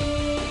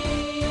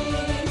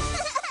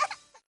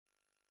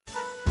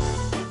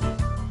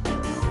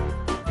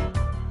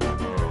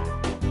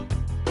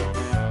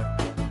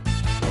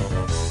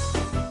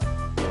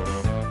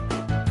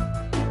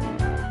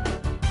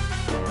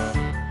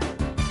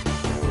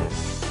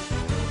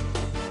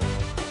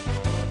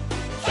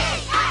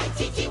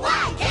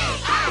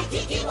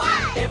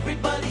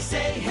 Everybody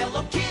say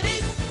hello,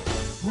 Kitty.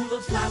 Who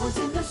loves flowers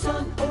in the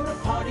sun or a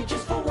party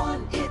just for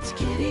one? It's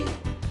Kitty,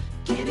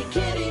 Kitty,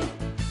 Kitty.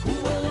 Who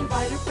will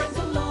invite her friends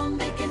along?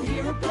 They can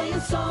hear her play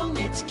a song.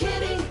 It's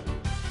Kitty,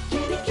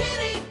 Kitty,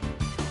 Kitty.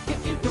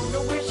 If you don't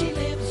know where she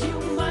lives, you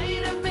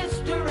might have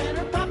missed her and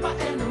her papa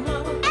and her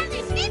mama. And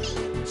there's Mimmy.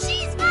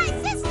 She's my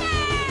sister.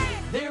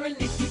 They're an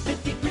itty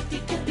bitty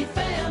gritty kitty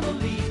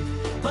family,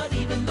 but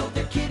even though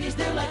they're kitties,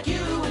 they're like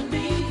you and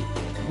me.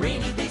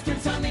 Rainy days turn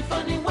sunny,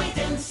 fun and wait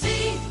and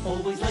see.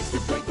 Always likes to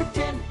play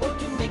pretend or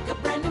to make a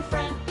brand new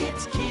friend.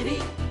 It's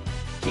Kitty,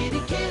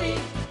 Kitty, Kitty.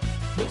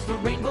 Looks for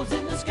rainbows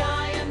in the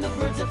sky and the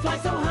birds that fly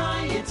so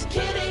high. It's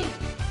Kitty,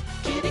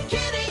 Kitty,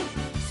 Kitty.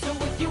 So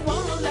if you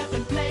wanna laugh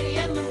and play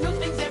and learn new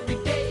things every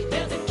day,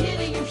 there's a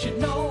kitty you should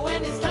know,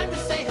 and it's time to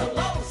say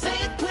hello. Say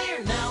it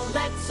clear, now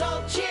let's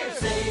all cheer.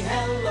 Say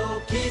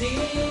hello, Kitty.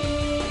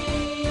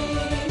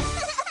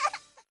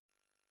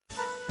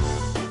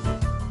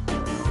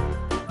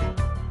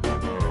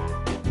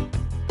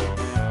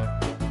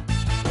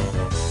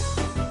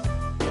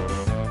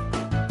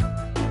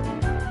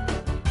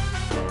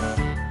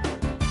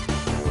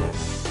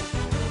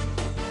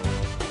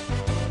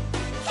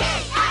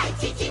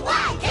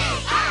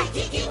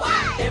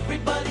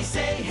 Everybody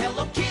say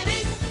hello,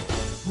 Kitty.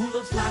 Who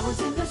loves flowers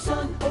in the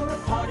sun or a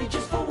party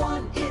just for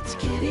one? It's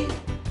Kitty,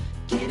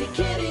 Kitty,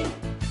 Kitty.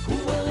 Who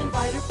will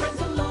invite her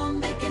friends along?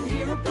 They can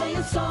hear her play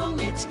a song.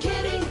 It's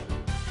Kitty,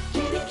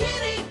 Kitty,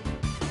 Kitty.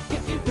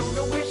 If you don't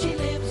know where she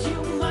lives,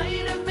 you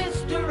might have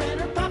missed her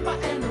and her papa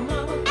and her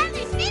mama. And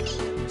there's Mimmy.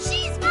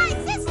 She's my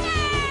sister.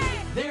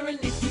 They're an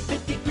itty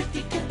bitty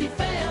gritty kitty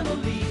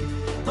family,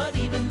 but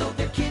even though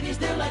they're kitties,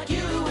 they're like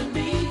you and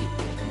me.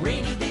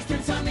 Rainy days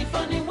turn sunny,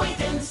 fun and wait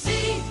and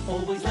see.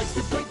 Always likes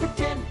to play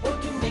pretend or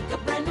to make a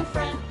brand new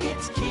friend.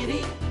 It's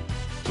Kitty,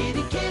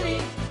 Kitty,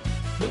 Kitty.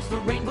 Looks for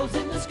rainbows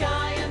in the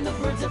sky and the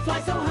birds that fly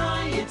so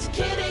high. It's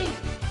Kitty,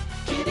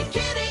 Kitty,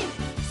 Kitty.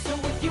 So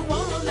if you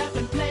wanna laugh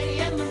and play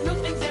and learn new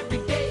things every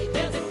day,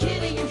 there's a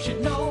kitty you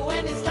should know,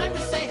 and it's time to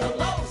say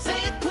hello. Say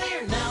it clear.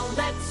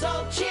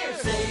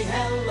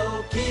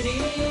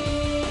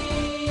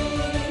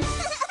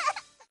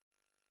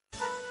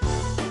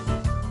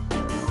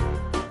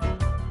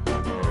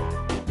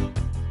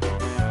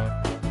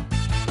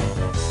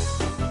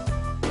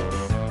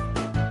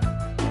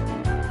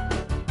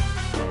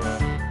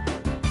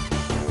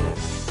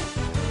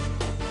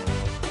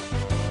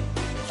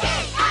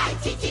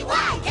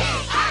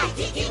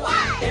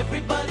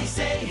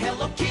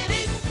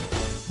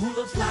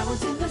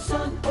 flowers in the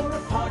sun or a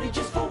party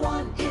just for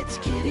one. It's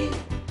Kitty,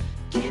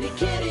 Kitty,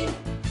 Kitty.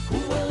 Who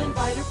will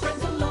invite her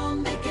friends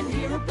along? They can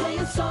hear her play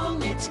a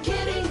song. It's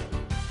Kitty,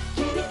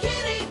 Kitty,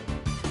 Kitty.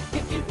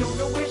 If you don't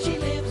know where she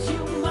lives, you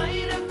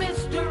might have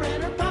missed her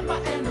and her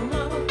papa and her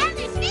mama. And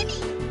there's Mimmy,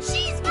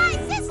 she's my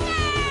sister.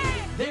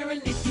 They're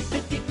an itty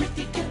bitty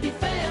gritty kitty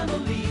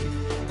family,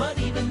 but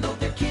even though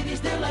they're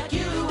kitties, they're like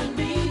you and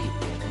me.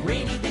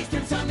 Rainy days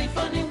turn sunny,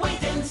 fun and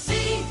wait and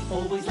see.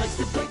 Always likes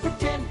to play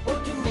pretend or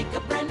to make a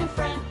brand new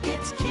friend.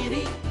 It's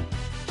Kitty,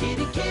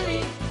 Kitty,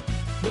 Kitty.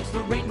 Looks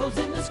for rainbows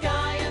in the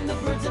sky and the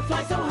birds that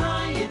fly so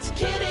high. It's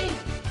Kitty,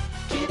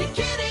 Kitty,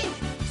 Kitty.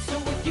 So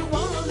if you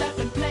wanna laugh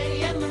and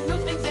play and learn new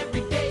things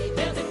every day,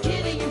 there's a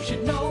kitty you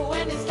should know,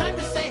 and it's time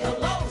to say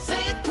hello.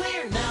 Say it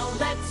clear now,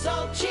 let's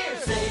all cheer.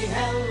 Say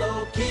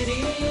hello,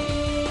 kitty.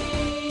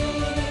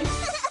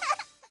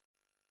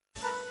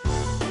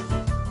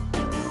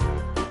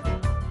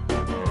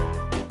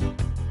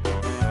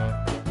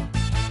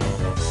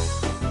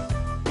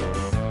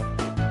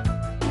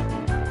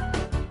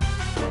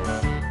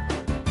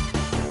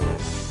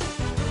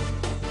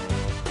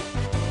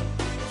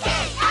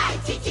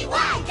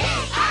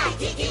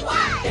 Kitty, Kitty.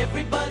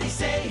 Everybody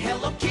say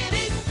hello,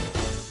 kitty.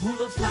 Who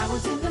loves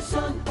flowers in the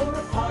sun or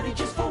a party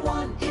just for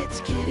one? It's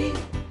Kitty,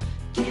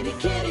 Kitty,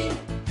 Kitty.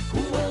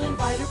 Who will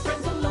invite her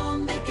friends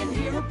along? They can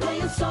hear her play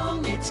a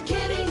song. It's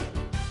Kitty,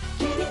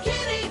 Kitty,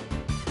 Kitty.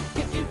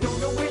 If you don't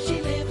know where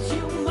she lives,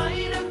 you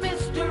might have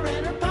missed her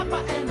and her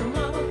papa and her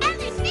mama. And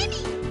there's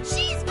Mimmy,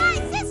 she's my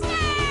sister.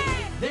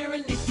 They're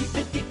an itty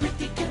bitty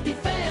gritty kitty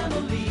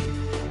family,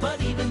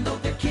 but even though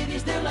they're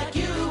kitties, they're like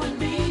you and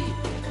me.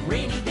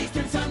 Rainy days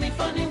turn sunny,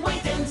 fun and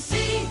wait and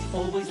see.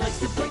 Always likes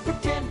to play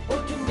pretend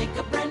or to make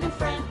a brand new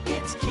friend.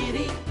 It's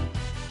Kitty,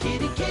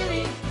 Kitty,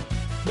 Kitty.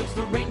 Looks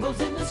for rainbows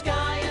in the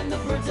sky and the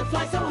birds that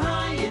fly so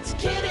high. It's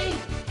Kitty,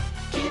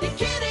 Kitty,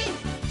 Kitty.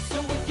 So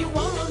if you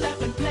wanna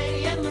laugh and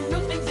play and learn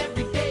new things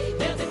every day,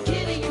 there's a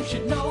kitty you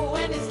should know,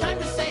 and it's time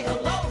to say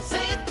hello.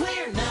 Say it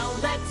clear now,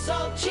 let's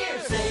all cheer.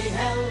 Say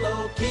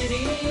hello,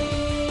 kitty. Kitty.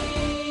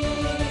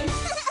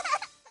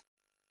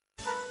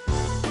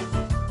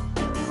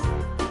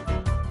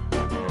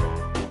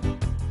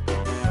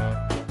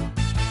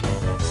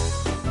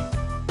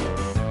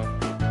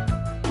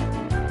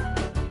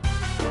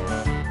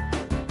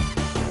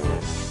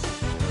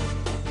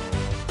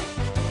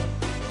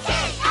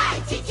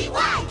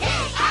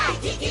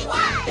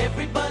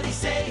 Everybody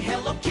say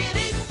hello,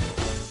 kitty.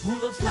 Who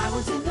loves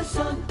flowers in the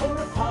sun or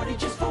a party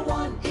just for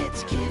one?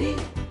 It's Kitty,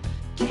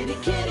 Kitty,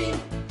 Kitty.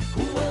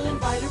 Who will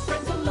invite her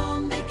friends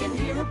along? They can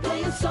hear her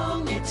play a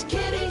song. It's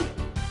Kitty,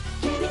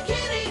 Kitty,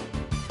 Kitty.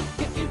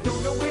 If you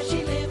don't know where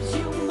she lives,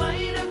 you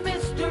might have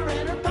missed her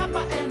and her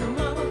papa and her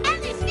mama.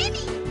 And there's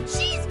Mimmy,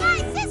 she's my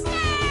sister.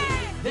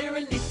 They're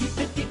an itty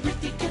bitty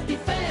gritty kitty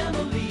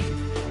family,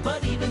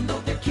 but even though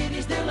they're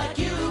kitties, they're like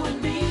you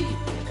and me.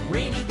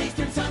 Rainy days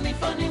turn sunny,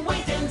 fun and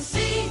wait and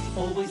see.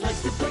 Always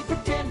likes to play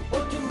pretend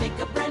or to make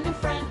a brand new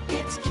friend.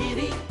 It's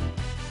Kitty,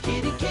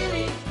 Kitty,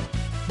 Kitty.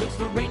 Looks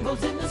for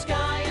rainbows in the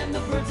sky and the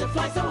birds that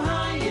fly so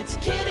high. It's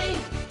Kitty,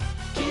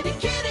 Kitty,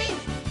 Kitty.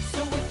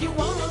 So if you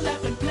wanna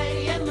laugh and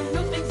play and learn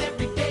new things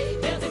every day,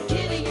 there's a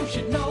kitty you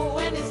should know,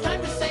 and it's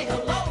time to say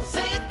hello.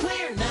 Say it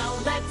clear now,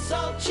 let's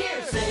all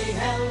cheer. Say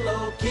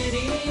hello,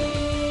 kitty. Kitty.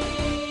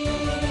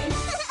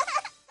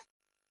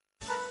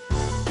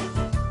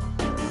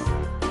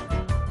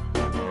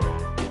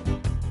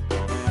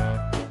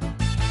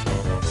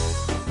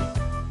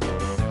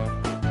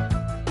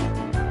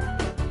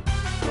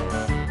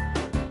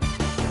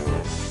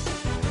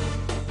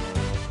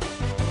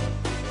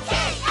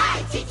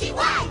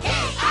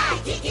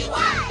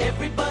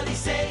 Everybody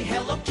say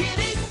hello,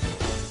 kitty.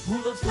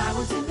 Who loves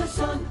flowers in the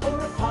sun or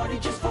a party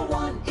just for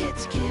one?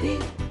 It's Kitty,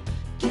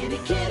 Kitty,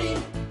 Kitty.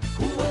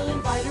 Who will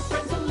invite her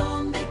friends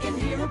along? They can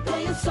hear her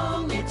play a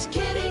song. It's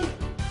Kitty,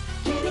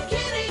 Kitty,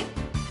 Kitty.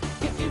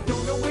 If you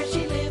don't know where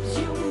she lives,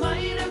 you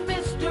might have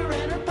missed her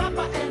and her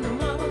papa and her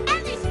mama.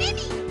 And there's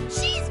Mimmy,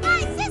 she's my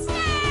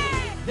sister.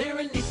 They're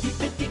an itty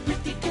bitty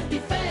gritty kitty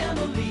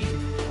family,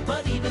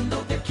 but even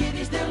though they're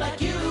kitties, they're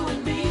like you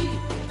and me.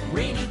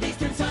 Rainy days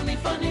turn sunny,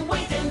 fun and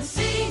wait and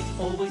see.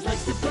 Always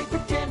likes to play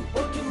pretend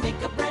or to make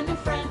a brand new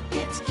friend.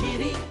 It's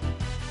Kitty,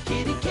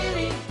 Kitty,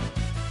 Kitty.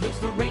 Looks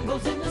for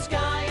rainbows in the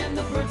sky and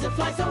the birds that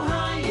fly so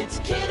high. It's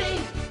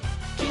Kitty,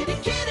 Kitty,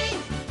 Kitty.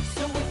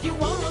 So if you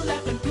wanna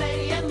laugh and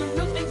play and learn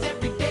new things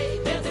every day,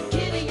 there's a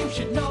kitty you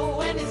should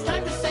know, and it's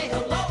time to say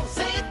hello.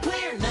 Say it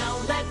clear now,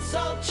 let's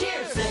all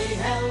cheer. Say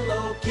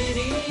hello,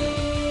 kitty.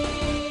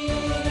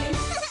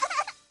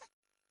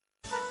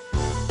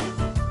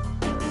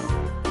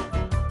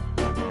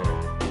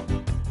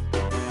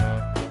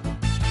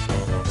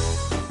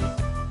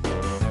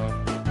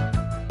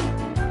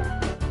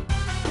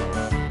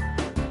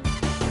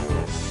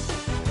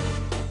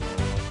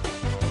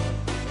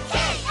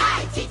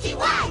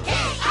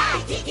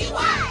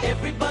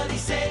 Everybody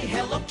say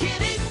hello,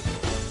 kitty.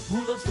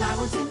 Who loves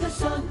flowers in the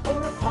sun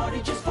or a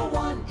party just for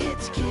one?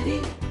 It's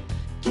Kitty,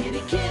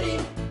 Kitty, Kitty.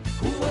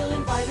 Who will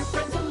invite her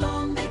friends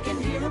along? They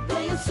can hear her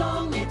play a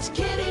song. It's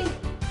Kitty,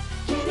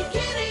 Kitty, Kitty.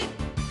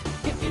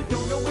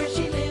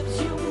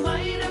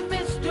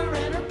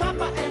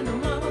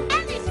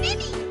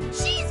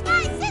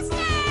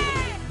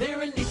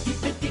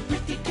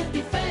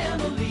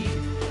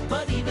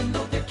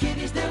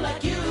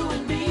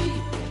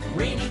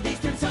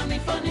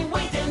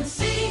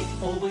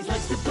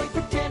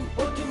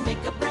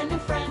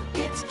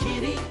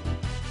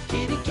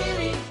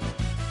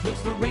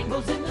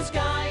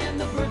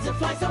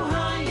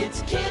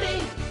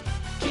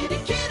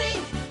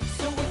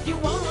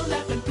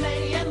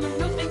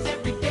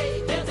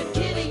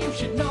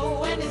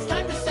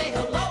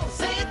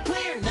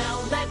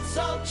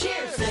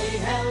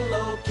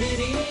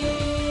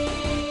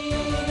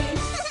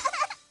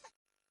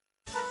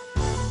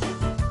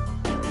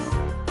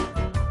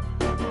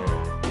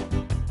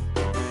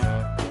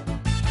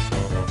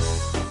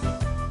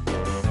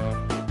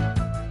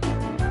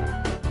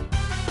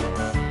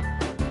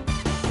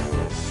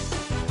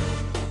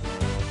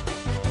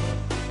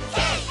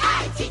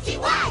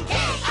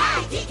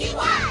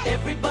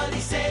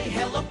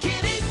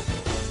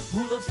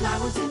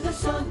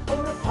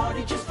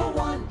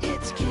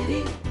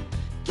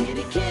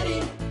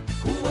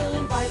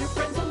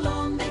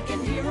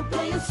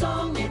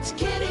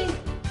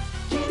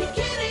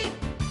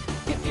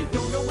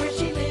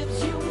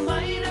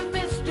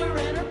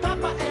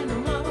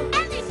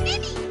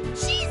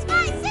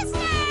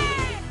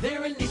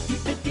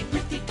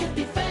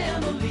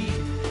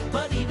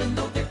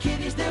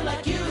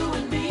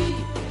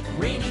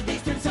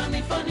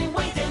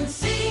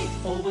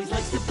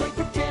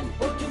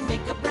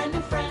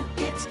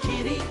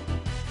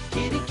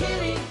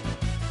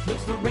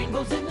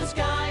 rainbows in the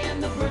sky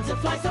and the birds that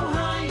fly so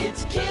high.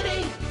 It's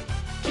Kitty,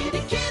 Kitty,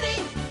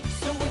 Kitty.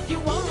 So if you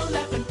wanna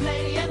laugh and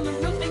play and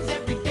learn new things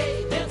every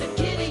day, there's a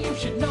kitty you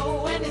should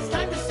know, and it's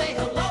time to say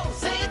hello.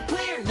 Say it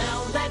clear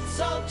now, let's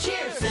all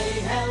cheer.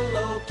 Say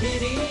hello,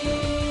 Kitty.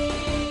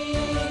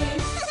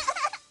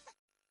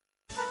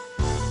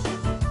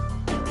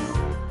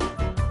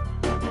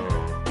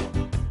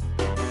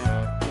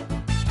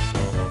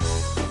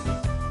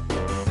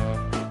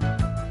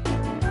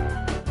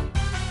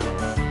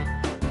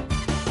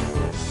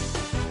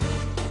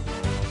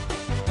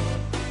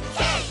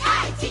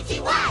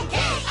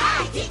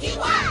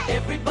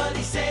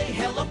 Everybody say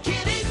hello,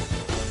 Kitty.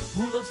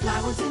 Who loves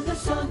flowers in the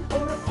sun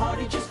or a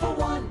party just for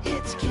one?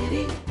 It's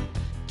Kitty,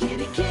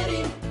 Kitty,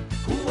 Kitty.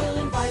 Who will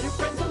invite her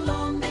friends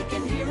along? They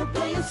can hear her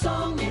play a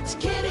song. It's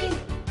Kitty,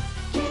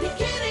 Kitty,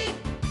 Kitty.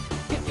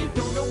 If you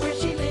don't know where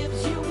she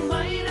lives, you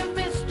might have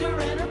missed her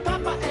and her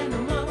papa and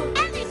her mama.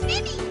 And there's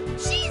Mimmy.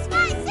 She's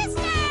my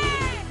sister.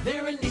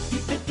 They're an itty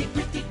bitty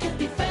gritty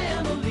kitty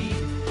family,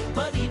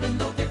 but even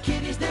though they're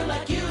kitties, they're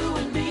like you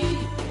and me.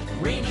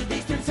 Rainy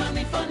days turn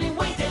sunny, funny,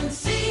 wait and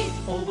see.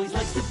 Always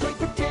likes to play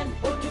pretend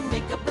or to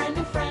make a brand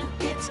new friend.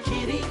 It's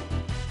Kitty,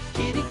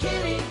 Kitty,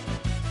 Kitty.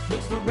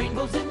 Looks for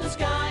rainbows in the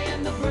sky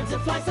and the birds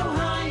that fly so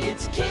high.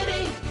 It's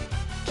Kitty,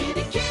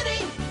 Kitty, Kitty.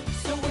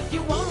 So if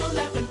you wanna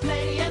laugh and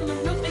play and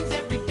learn new things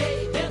every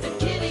day, there's a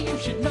kitty you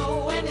should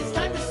know, and it's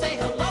time to say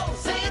hello.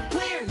 Say it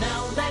clear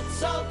now,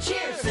 let's all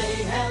cheer. Say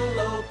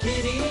hello,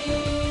 Kitty.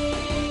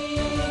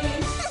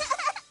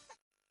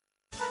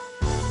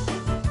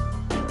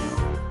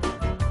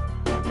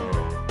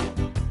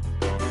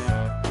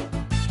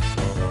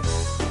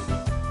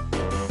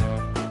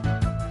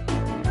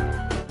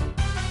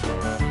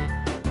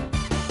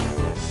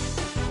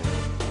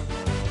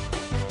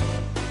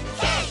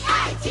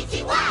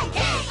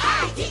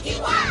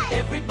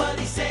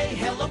 Everybody say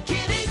hello,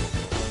 Kitty.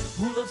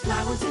 Who loves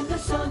flowers in the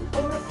sun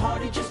or a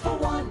party just for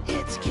one?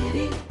 It's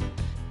Kitty,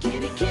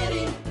 Kitty,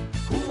 Kitty.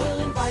 Who will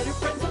invite her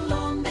friends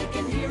along? They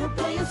can hear her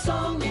play a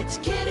song. It's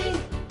Kitty,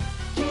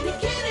 Kitty,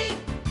 Kitty.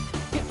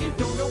 If you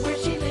don't know where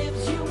she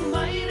lives, you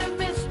might have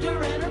missed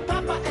her and her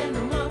papa and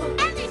her mama.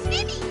 And there's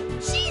Mimmy.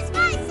 She's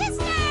my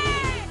sister.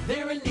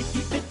 They're an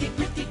itty bitty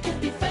gritty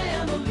kitty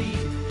family,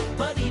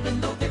 but even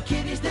though they're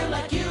kitties, they're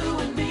like you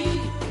and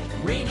me.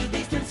 Rainy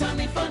days turn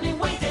sunny, funny,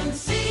 wait and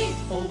see.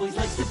 Always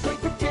likes to play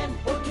pretend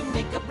or to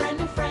make a brand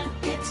new friend.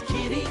 It's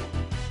Kitty,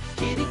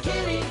 Kitty,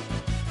 Kitty.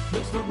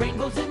 Looks for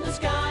rainbows in the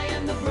sky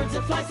and the birds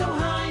that fly so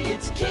high.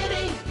 It's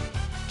Kitty,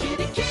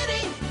 Kitty,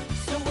 Kitty.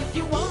 So if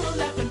you wanna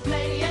laugh and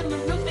play and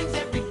learn new things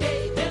every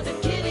day, there's a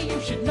kitty you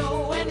should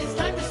know, and it's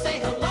time to say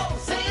hello.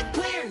 Say it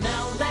clear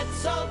now,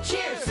 let's all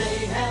cheer.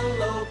 Say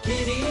hello,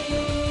 Kitty.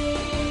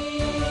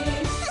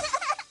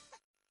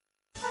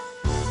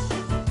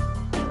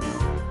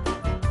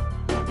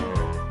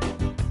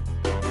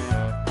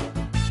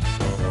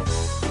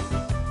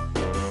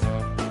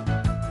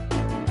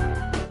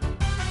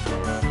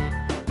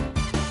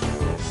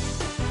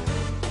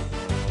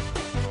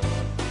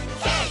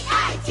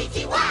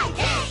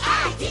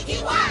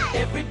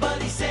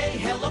 Everybody say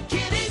hello,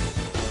 Kitty.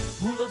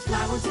 Who loves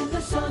flowers in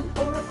the sun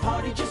or a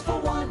party just for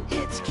one?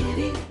 It's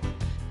Kitty,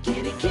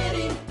 Kitty,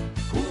 Kitty.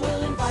 Who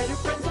will invite her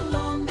friends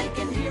along? They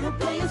can hear her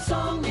play a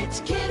song. It's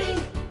Kitty,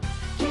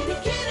 Kitty,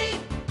 Kitty.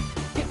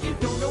 If you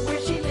don't know where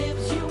she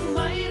lives, you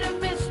might have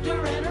missed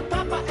her and her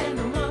papa and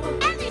her mama.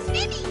 And there's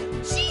Mimmy.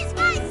 She's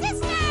my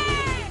sister.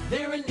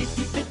 They're an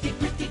itty bitty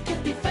gritty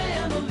kitty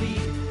family,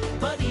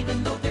 but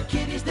even though they're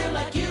kitties, they're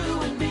like you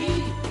and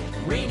me.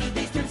 Rainy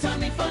days turn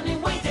sunny, funny,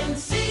 wait and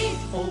see.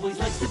 Always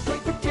likes to play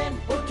pretend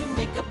or to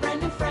make a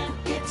brand new friend.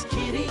 It's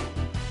Kitty,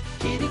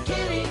 Kitty,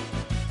 Kitty.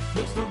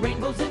 Looks for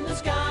rainbows in the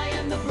sky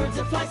and the birds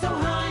that fly so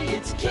high.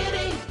 It's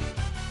Kitty,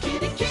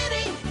 Kitty,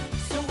 Kitty.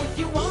 So if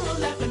you wanna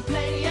laugh and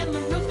play and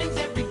learn new things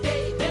every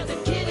day, there's a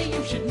kitty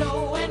you should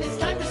know, and it's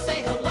time to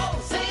say hello.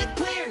 Say it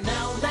clear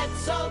now,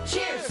 let's all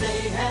cheer.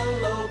 Say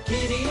hello,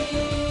 Kitty.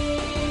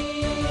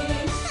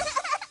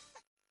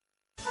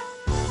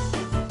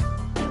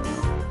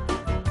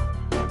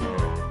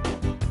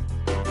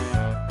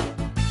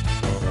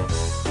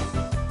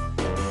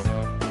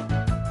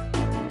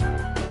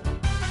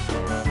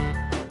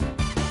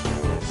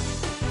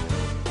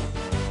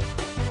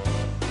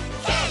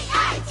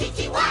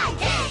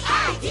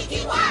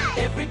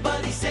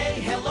 Everybody say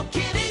hello,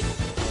 Kitty.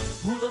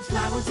 Who loves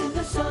flowers in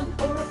the sun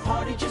or a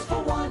party just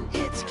for one?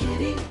 It's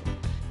Kitty,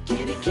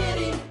 Kitty,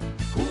 Kitty.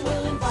 Who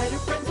will invite her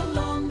friends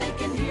along? They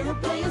can hear her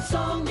play a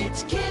song.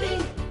 It's Kitty,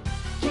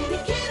 Kitty,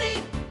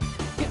 Kitty.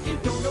 If you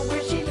don't know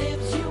where she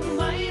lives, you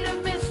might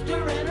have missed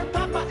her and her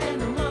papa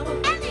and her mama.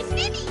 And there's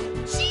Mimmy.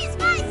 She's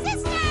my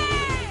sister.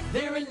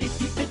 They're an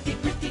itty bitty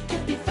gritty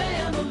kitty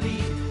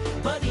family,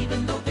 but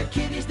even though they're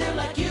kitties, they're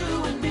like you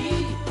and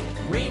me.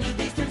 Rainy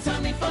days turn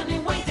sunny, funny,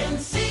 wait and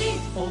see.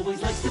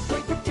 Always likes to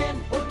play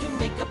pretend or to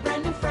make a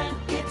brand new friend.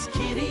 It's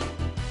Kitty,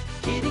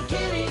 Kitty,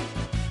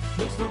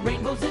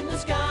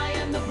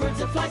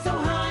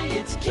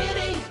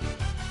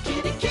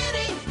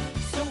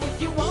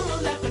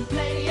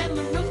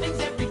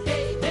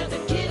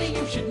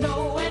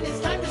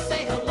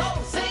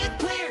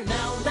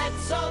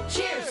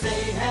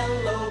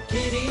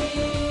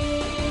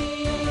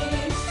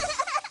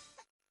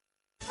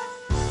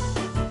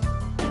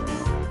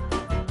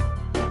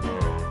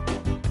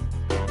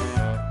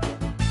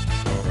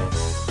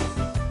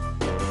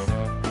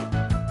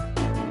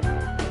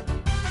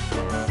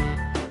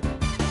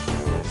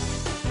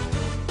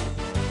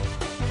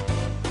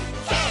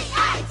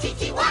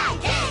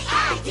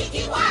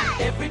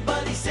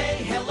 Everybody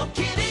say hello,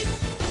 Kitty.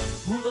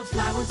 Who loves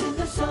flowers in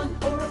the sun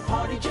or a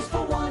party just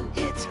for one?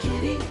 It's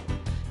Kitty.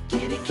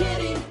 Kitty,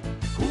 Kitty.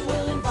 Who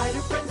will invite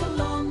her friends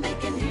along? They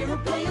can hear her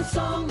play a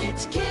song.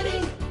 It's Kitty.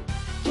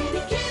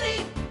 Kitty,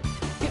 Kitty.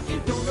 If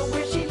you don't know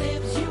where she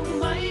lives, you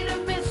might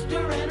have missed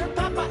her and her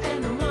papa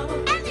and her mama.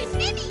 And there's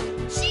Mimmy.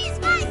 She's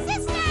my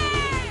sister.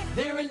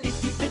 They're an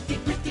itty bitty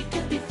gritty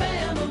kitty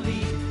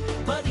family.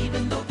 But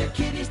even though they're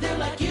kitties, they're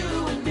like you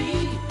and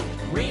me.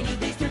 Rainy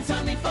days turn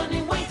sunny, fun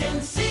and wait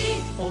and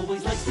see.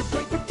 Always likes to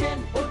play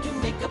pretend or to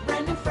make a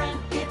brand new friend.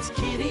 It's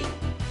Kitty.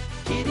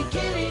 Kitty,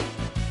 Kitty.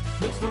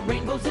 Looks for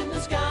rainbows in the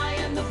sky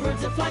and the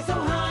birds that fly so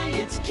high.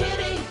 It's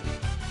Kitty.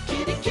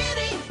 Kitty,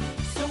 Kitty.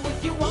 So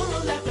if you wanna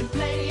laugh and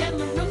play and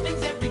learn new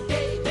things every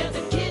day, there's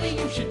a kitty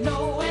you should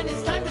know, and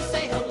it's time to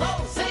say hello.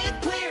 Say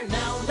it clear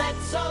now,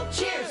 let's all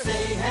cheer.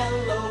 Say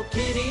hello,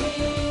 Kitty.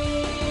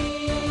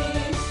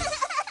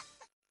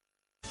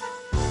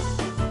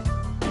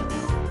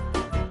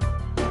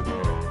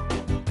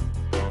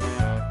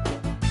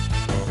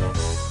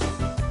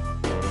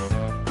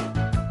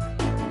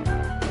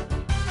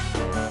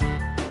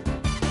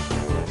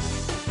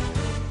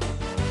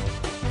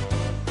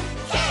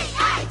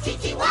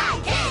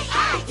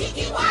 Kitty.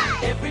 Kitty.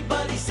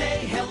 Everybody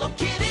say hello,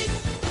 Kitty.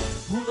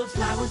 Who loves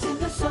flowers in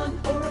the sun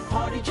or a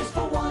party just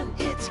for one?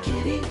 It's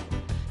Kitty.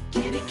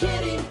 Kitty,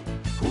 Kitty.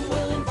 Who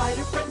will invite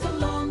her friends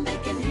along? They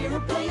can hear her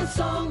play a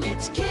song.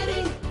 It's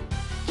Kitty.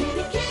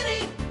 Kitty,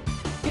 Kitty.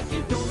 If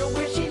you don't know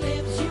where she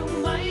lives, you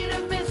might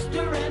have missed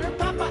her and her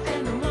papa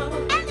and her mama.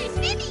 And there's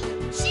Mimmy.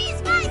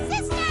 She's my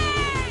sister.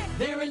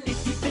 They're an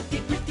itty bitty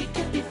gritty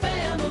kitty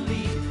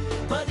family.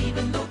 But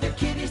even though they're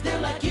kitties,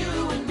 they're like you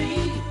and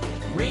me.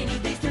 Rainy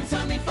days turn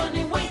sunny, fun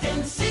and wait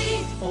and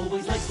see.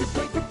 Always likes to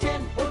play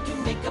pretend or to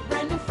make a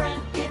brand new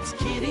friend. It's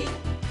Kitty.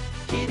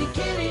 Kitty,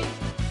 Kitty.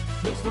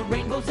 Looks for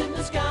rainbows in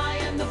the sky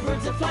and the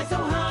birds that fly so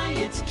high.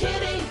 It's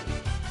Kitty.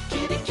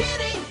 Kitty,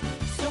 Kitty.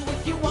 So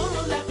if you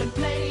wanna laugh and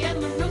play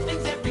and learn new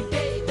things every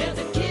day, there's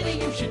a kitty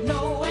you should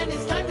know, and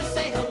it's time to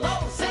say hello.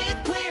 Say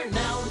it clear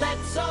now,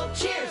 let's all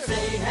cheer.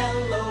 Say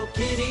hello,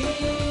 Kitty.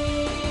 Kitty.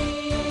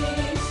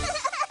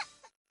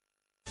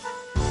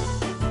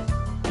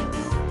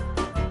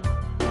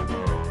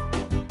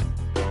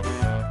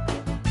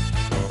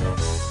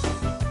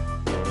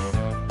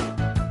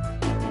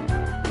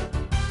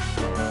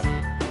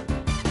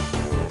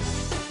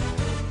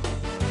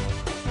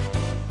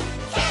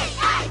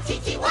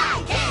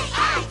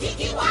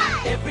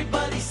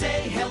 Everybody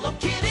say hello,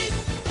 Kitty.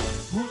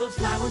 Who loves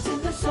flowers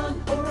in the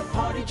sun or a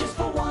party just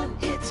for one?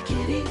 It's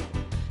Kitty.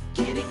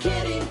 Kitty,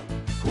 Kitty.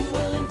 Who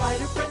will invite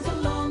her friends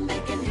along? They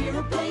can hear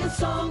her play a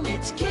song.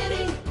 It's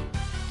Kitty.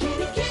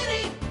 Kitty,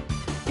 Kitty.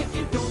 If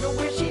you don't know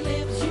where she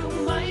lives, you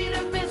might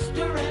have missed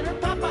her and her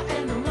papa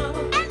and her mama.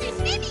 And there's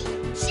Mimmy.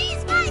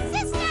 She's my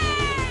sister.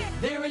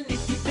 They're an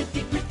itty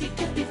bitty gritty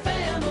kitty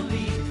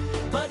family.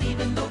 But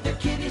even though they're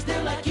kitties,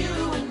 they're like you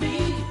and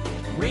me.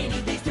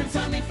 Rainy days turn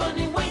sunny, fun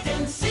and wait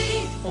and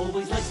see.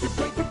 Always likes to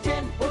play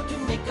pretend or to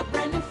make a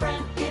brand new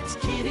friend. It's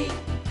Kitty.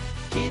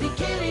 Kitty,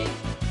 Kitty.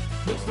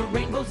 Looks for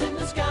rainbows in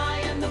the sky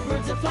and the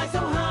birds that fly so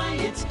high.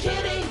 It's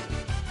Kitty.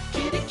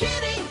 Kitty,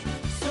 Kitty.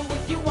 So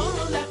if you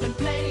wanna laugh and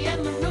play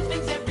and learn new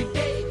things every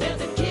day,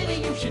 there's a kitty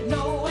you should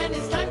know, and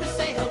it's time to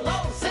say hello.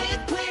 Say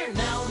it clear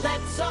now,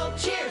 let's all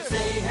cheer.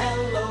 Say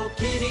hello,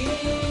 Kitty.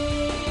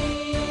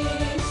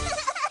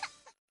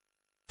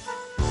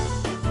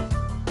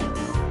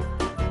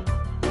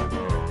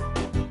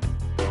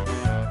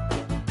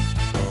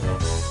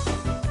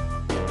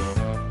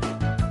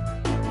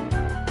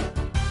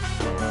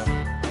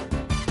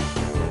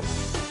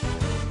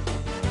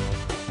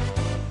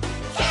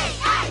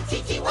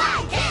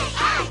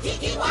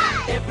 Kitty.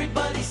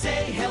 Everybody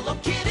say hello,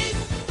 Kitty.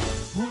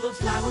 Who loves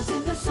flowers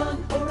in the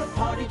sun or a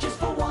party just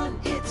for one?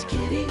 It's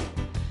Kitty.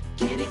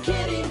 Kitty,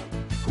 Kitty.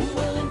 Who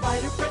will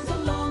invite her friends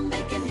along?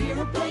 They can hear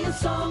her play a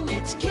song.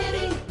 It's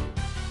Kitty.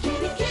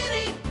 Kitty,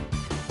 Kitty.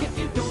 If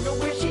you don't know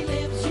where she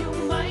lives, you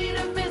might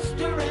have missed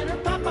her and her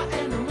papa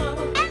and her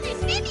mama. And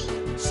there's Mimmy.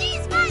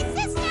 She's my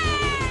sister.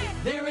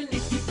 They're an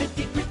itty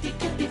bitty gritty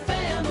kitty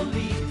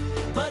family.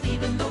 But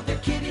even though they're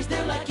kitties,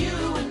 they're like you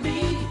and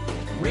me.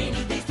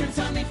 Rainy days turn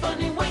sunny, fun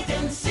and wait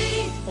and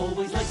see.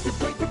 Always likes to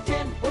play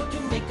pretend or to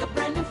make a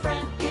brand new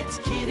friend. It's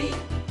Kitty.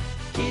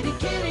 Kitty,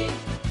 Kitty.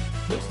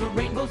 Looks for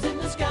rainbows in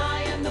the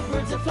sky and the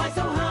birds that fly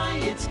so high.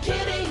 It's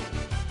Kitty.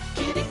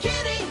 Kitty,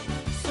 Kitty.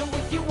 So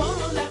if you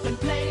wanna laugh and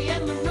play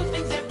and learn new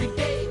things every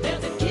day,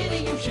 there's a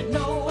kitty you should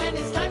know, and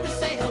it's time to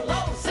say hello.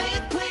 Say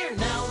it clear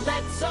now,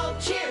 let's all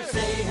cheer.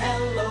 Say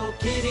hello,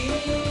 Kitty.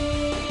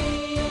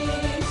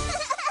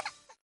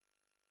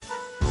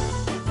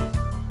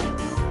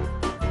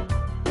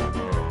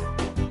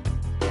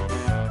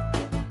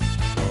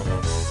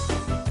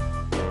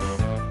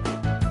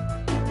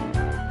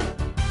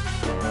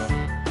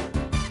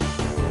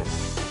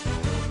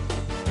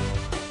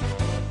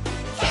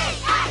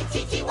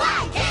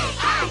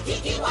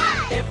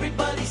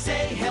 Everybody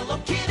say hello,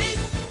 Kitty.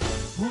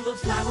 Who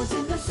loves flowers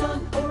in the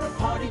sun or a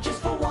party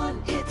just for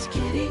one? It's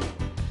Kitty.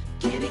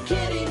 Kitty,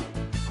 Kitty.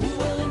 Who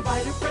will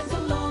invite her friends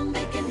along?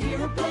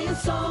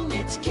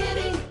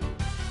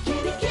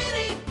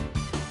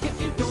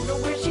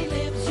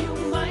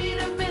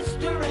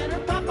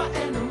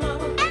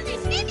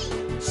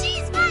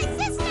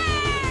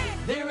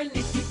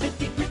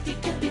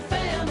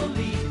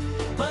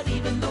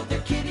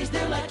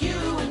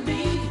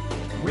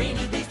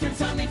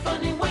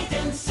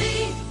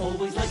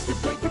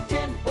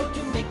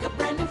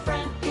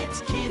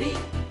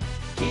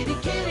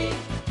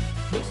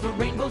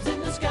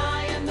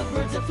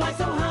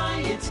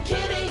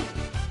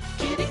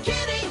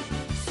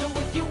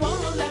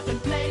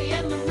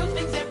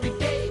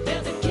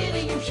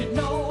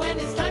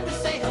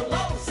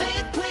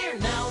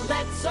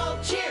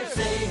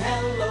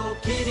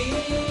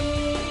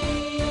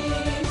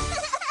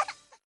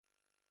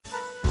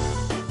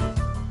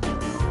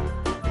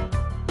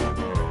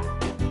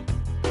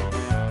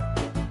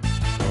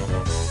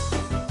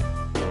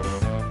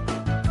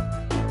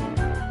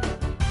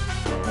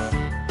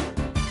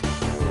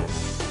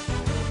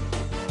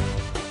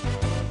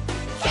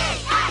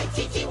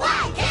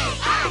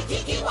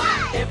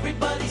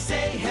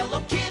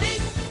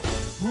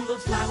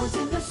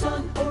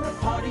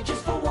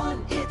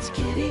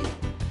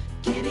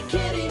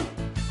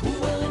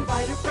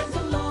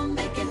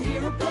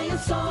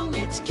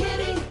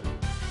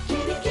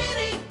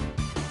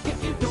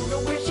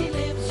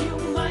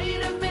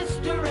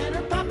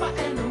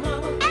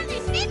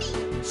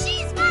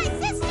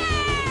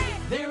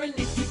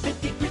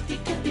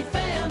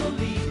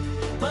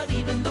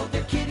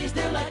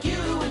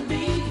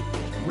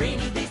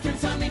 Rainy days turn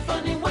sunny,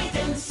 funny, wait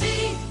and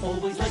see.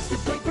 Always likes to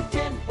play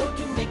pretend or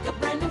to make a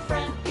brand new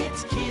friend.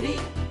 It's Kitty,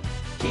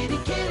 Kitty,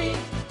 Kitty.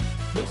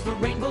 Looks for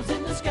rainbows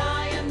in the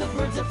sky and the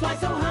birds that fly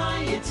so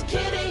high. It's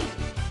Kitty.